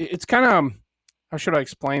it's kind of, how should I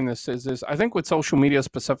explain this? I think with social media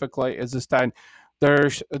specifically is that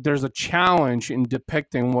there's a challenge in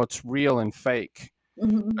depicting what's real and fake.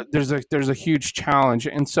 There's a huge challenge,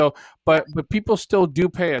 and so but people still do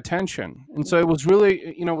pay attention, and so it was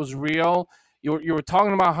really it was real. You were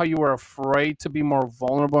talking about how you were afraid to be more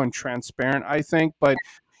vulnerable and transparent, I think, but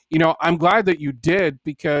I'm glad that you did,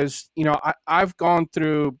 because I've gone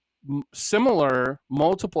through similar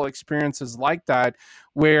multiple experiences like that,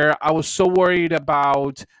 where I was so worried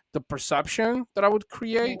about the perception that I would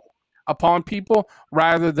create upon people,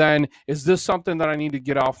 rather than, is this something that I need to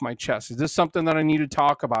get off my chest? Is this something that I need to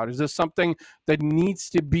talk about? Is this something that needs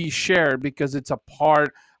to be shared because it's a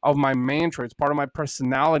part of my mantra? It's part of my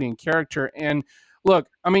personality and character. And look,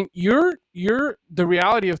 I mean, the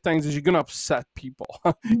reality of things is you're going to upset people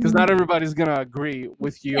because not everybody's going to agree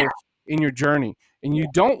with you in your journey. And you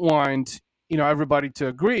don't want, everybody to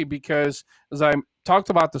agree because, as I talked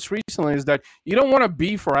about this recently, is that you don't want to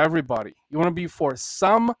be for everybody. You want to be for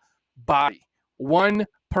somebody, one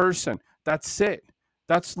person. That's it.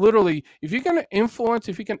 That's literally, if you can influence,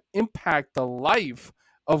 if you can impact the life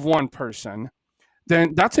of one person,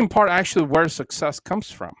 then that's in part actually where success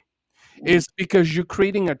comes from, is because you're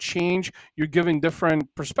creating a change, you're giving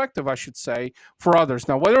different perspective, I should say, for others.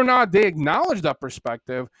 Now, whether or not they acknowledge that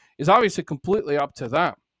perspective is obviously completely up to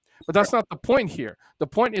them. But that's not the point here. The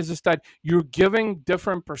point is that you're giving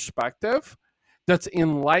different perspective that's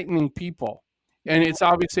enlightening people. And it's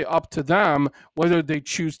obviously up to them whether they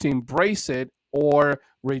choose to embrace it or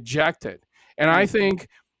reject it. And I think,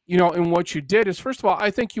 in what you did is, first of all,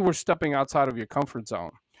 I think you were stepping outside of your comfort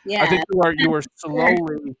zone. Yeah. I think you were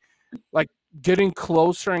slowly like getting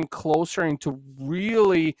closer and closer into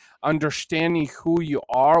really understanding who you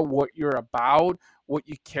are, what you're about, what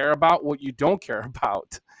you care about, what you don't care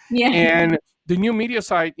about. Yeah. And the new media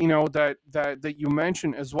site, that you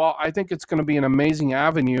mentioned as well, I think it's going to be an amazing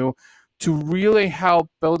avenue to really help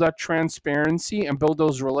build that transparency and build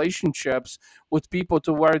those relationships with people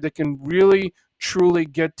to where they can really truly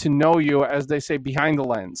get to know you, as they say, behind the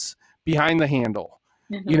lens, behind the handle.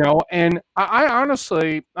 And I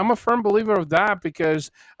honestly, I'm a firm believer of that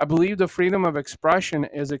because I believe the freedom of expression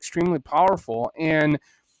is extremely powerful. And,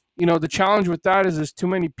 the challenge with that is too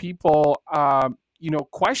many people,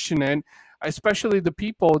 question it, especially the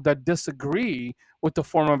people that disagree with the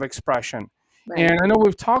form of expression. Right. And I know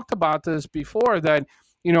we've talked about this before that,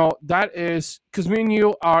 that is because me and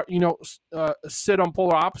you are, sit on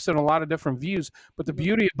polar opposite on a lot of different views. But the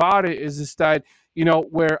beauty about it is that,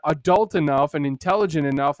 we're adult enough and intelligent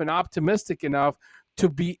enough and optimistic enough to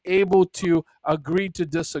be able to agree to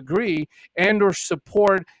disagree and or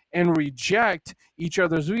support and reject each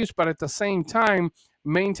other's views, but at the same time,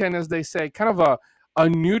 maintain, as they say, kind of a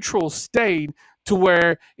neutral state to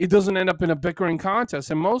where it doesn't end up in a bickering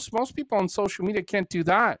contest. And most people on social media can't do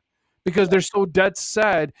that because they're so dead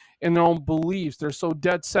set in their own beliefs. They're so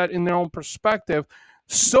dead set in their own perspective.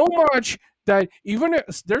 So much that even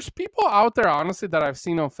there's people out there, honestly, that I've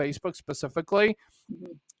seen on Facebook specifically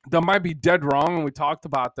that might be dead wrong. And we talked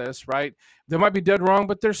about this, right? They might be dead wrong,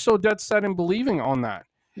 but they're so dead set in believing on that.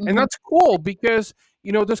 And that's cool because,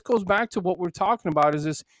 this goes back to what we're talking about is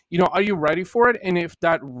this, are you ready for it? And if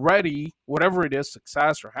that ready, whatever it is,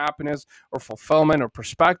 success or happiness or fulfillment or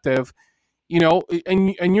perspective,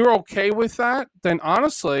 and you're okay with that, then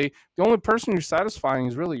honestly, the only person you're satisfying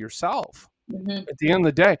is really yourself. At the end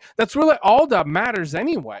of the day, that's really all that matters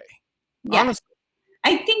anyway. Yeah. Honestly.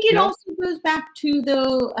 I think it also goes back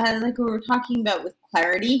to like we were talking about with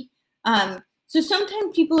clarity. So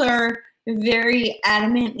sometimes people are very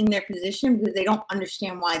adamant in their position because they don't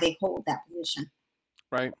understand why they hold that position.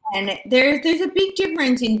 Right. And there's a big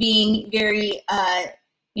difference in being very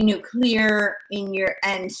clear in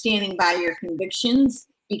and standing by your convictions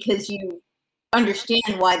because you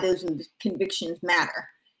understand why those convictions matter.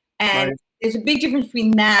 And there's a big difference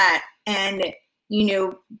between that and,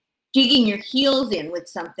 digging your heels in with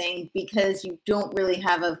something because you don't really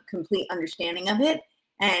have a complete understanding of it.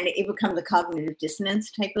 And it becomes a cognitive dissonance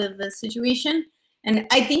type of a situation. And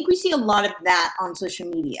I think we see a lot of that on social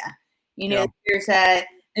media. There's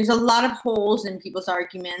a lot of holes in people's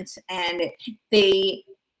arguments, and they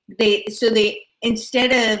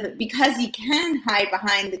instead of, because you can hide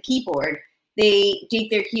behind the keyboard, they dig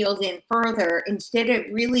their heels in further instead of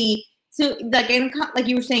really. So like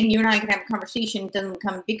you were saying, you and I can have a conversation, it doesn't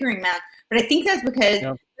become a bickering match. But I think that's because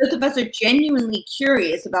both of us are genuinely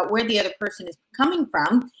curious about where the other person is coming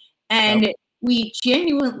from. And we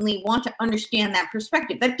genuinely want to understand that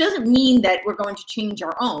perspective. That doesn't mean that we're going to change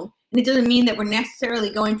our own. And it doesn't mean that we're necessarily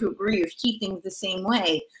going to agree or see things the same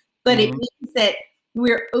way. But it means that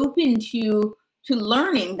we're open to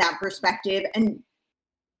learning that perspective. And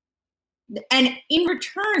in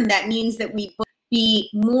return, that means that we be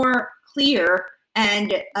more clear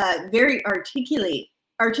and very articulate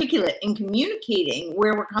in communicating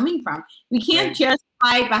where we're coming from. We can't just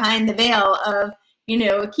hide behind the veil of,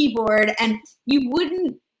 a keyboard, and you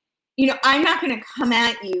wouldn't, I'm not going to come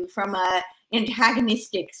at you from a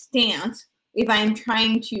antagonistic stance if I'm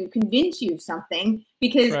trying to convince you of something,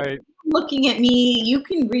 because looking at me, you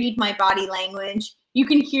can read my body language, you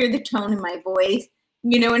can hear the tone in my voice,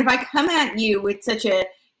 and if I come at you with such a,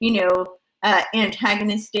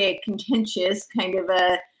 antagonistic, contentious kind of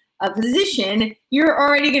a position, you're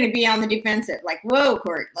already going to be on the defensive. Like, whoa,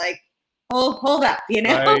 Court, like, hold up,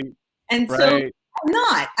 And so I'm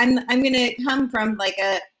not. I'm going to come from like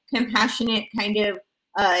a compassionate kind of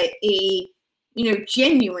a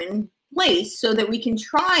genuine place, so that we can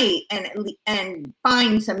try and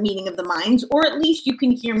find some meeting of the minds, or at least you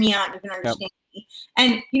can hear me out, you can understand me.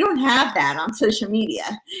 And you don't have that on social media.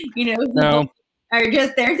 People are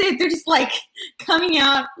just they're just like coming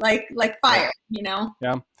out like fire. Yeah.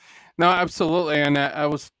 No, absolutely. And I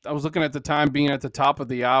was looking at the time being at the top of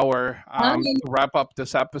the hour to wrap up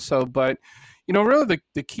this episode. But, really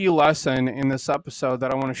the key lesson in this episode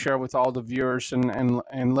that I want to share with all the viewers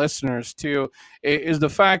and listeners too is the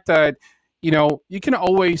fact that, you can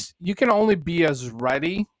only be as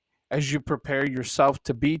ready as you prepare yourself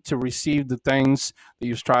to be to receive the things that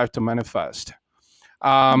you strive to manifest.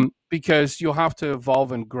 Because you'll have to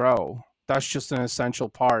evolve and grow. That's just an essential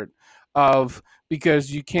part of, because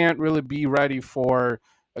you can't really be ready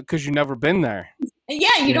because you've never been there.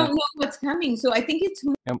 Yeah, you don't know what's coming. So I think it's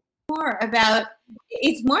more about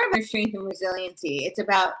strength and resiliency. It's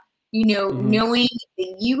about, knowing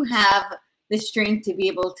that you have the strength to be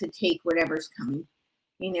able to take whatever's coming,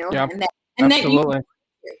 and that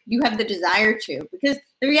you have the desire to, because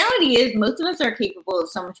the reality is most of us are capable of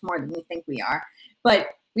so much more than we think we are, but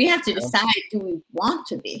we have to decide, do we want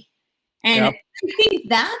to be? And I think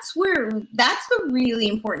that's the really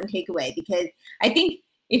important takeaway, because I think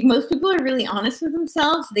if most people are really honest with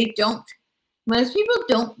themselves, most people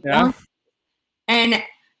don't want to. And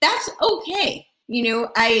that's okay.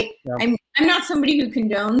 I'm not somebody who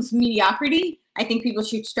condones mediocrity. I think people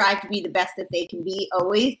should strive to be the best that they can be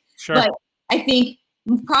always. Sure. But I think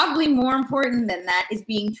probably more important than that is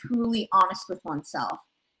being truly honest with oneself.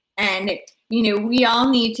 And, we all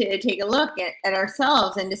need to take a look at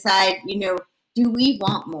ourselves and decide, do we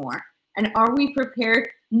want more? And are we prepared?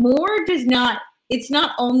 It's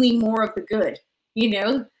not only more of the good,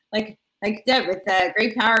 like Deb, with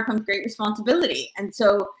great power comes great responsibility. And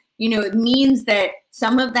so, it means that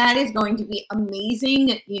some of that is going to be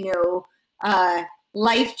amazing,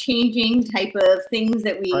 life-changing type of things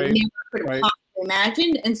that we never could have possibly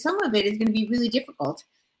imagined. And some of it is going to be really difficult.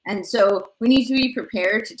 And so we need to be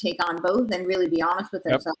prepared to take on both and really be honest with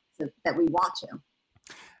ourselves that we want to.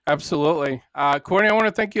 Absolutely. Courtney, I want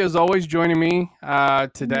to thank you as always joining me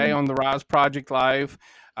today on the RAS Project Live.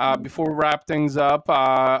 Before we wrap things up,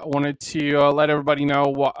 I wanted to let everybody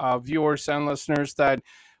know, viewers and listeners, that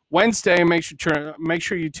Wednesday, make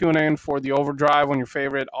sure you tune in for the Overdrive on your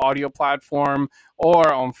favorite audio platform,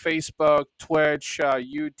 or on Facebook, Twitch,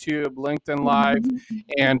 YouTube, LinkedIn Live,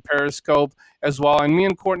 and Periscope as well. And me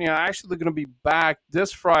and Courtney are actually going to be back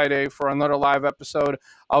this Friday for another live episode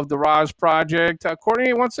of the RAS Project.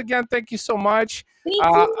 Courtney, once again, thank you so much. Thank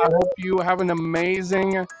you. I hope you have an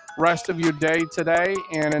amazing rest of your day today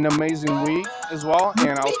and an amazing week as well.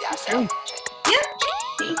 And I'll see you soon. Yep.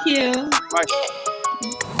 Thank you. Bye.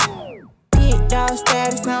 Big dog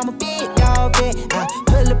status, I'm a big dog vet. I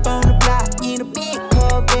pull up on the block in a big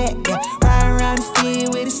Corvette. Yeah.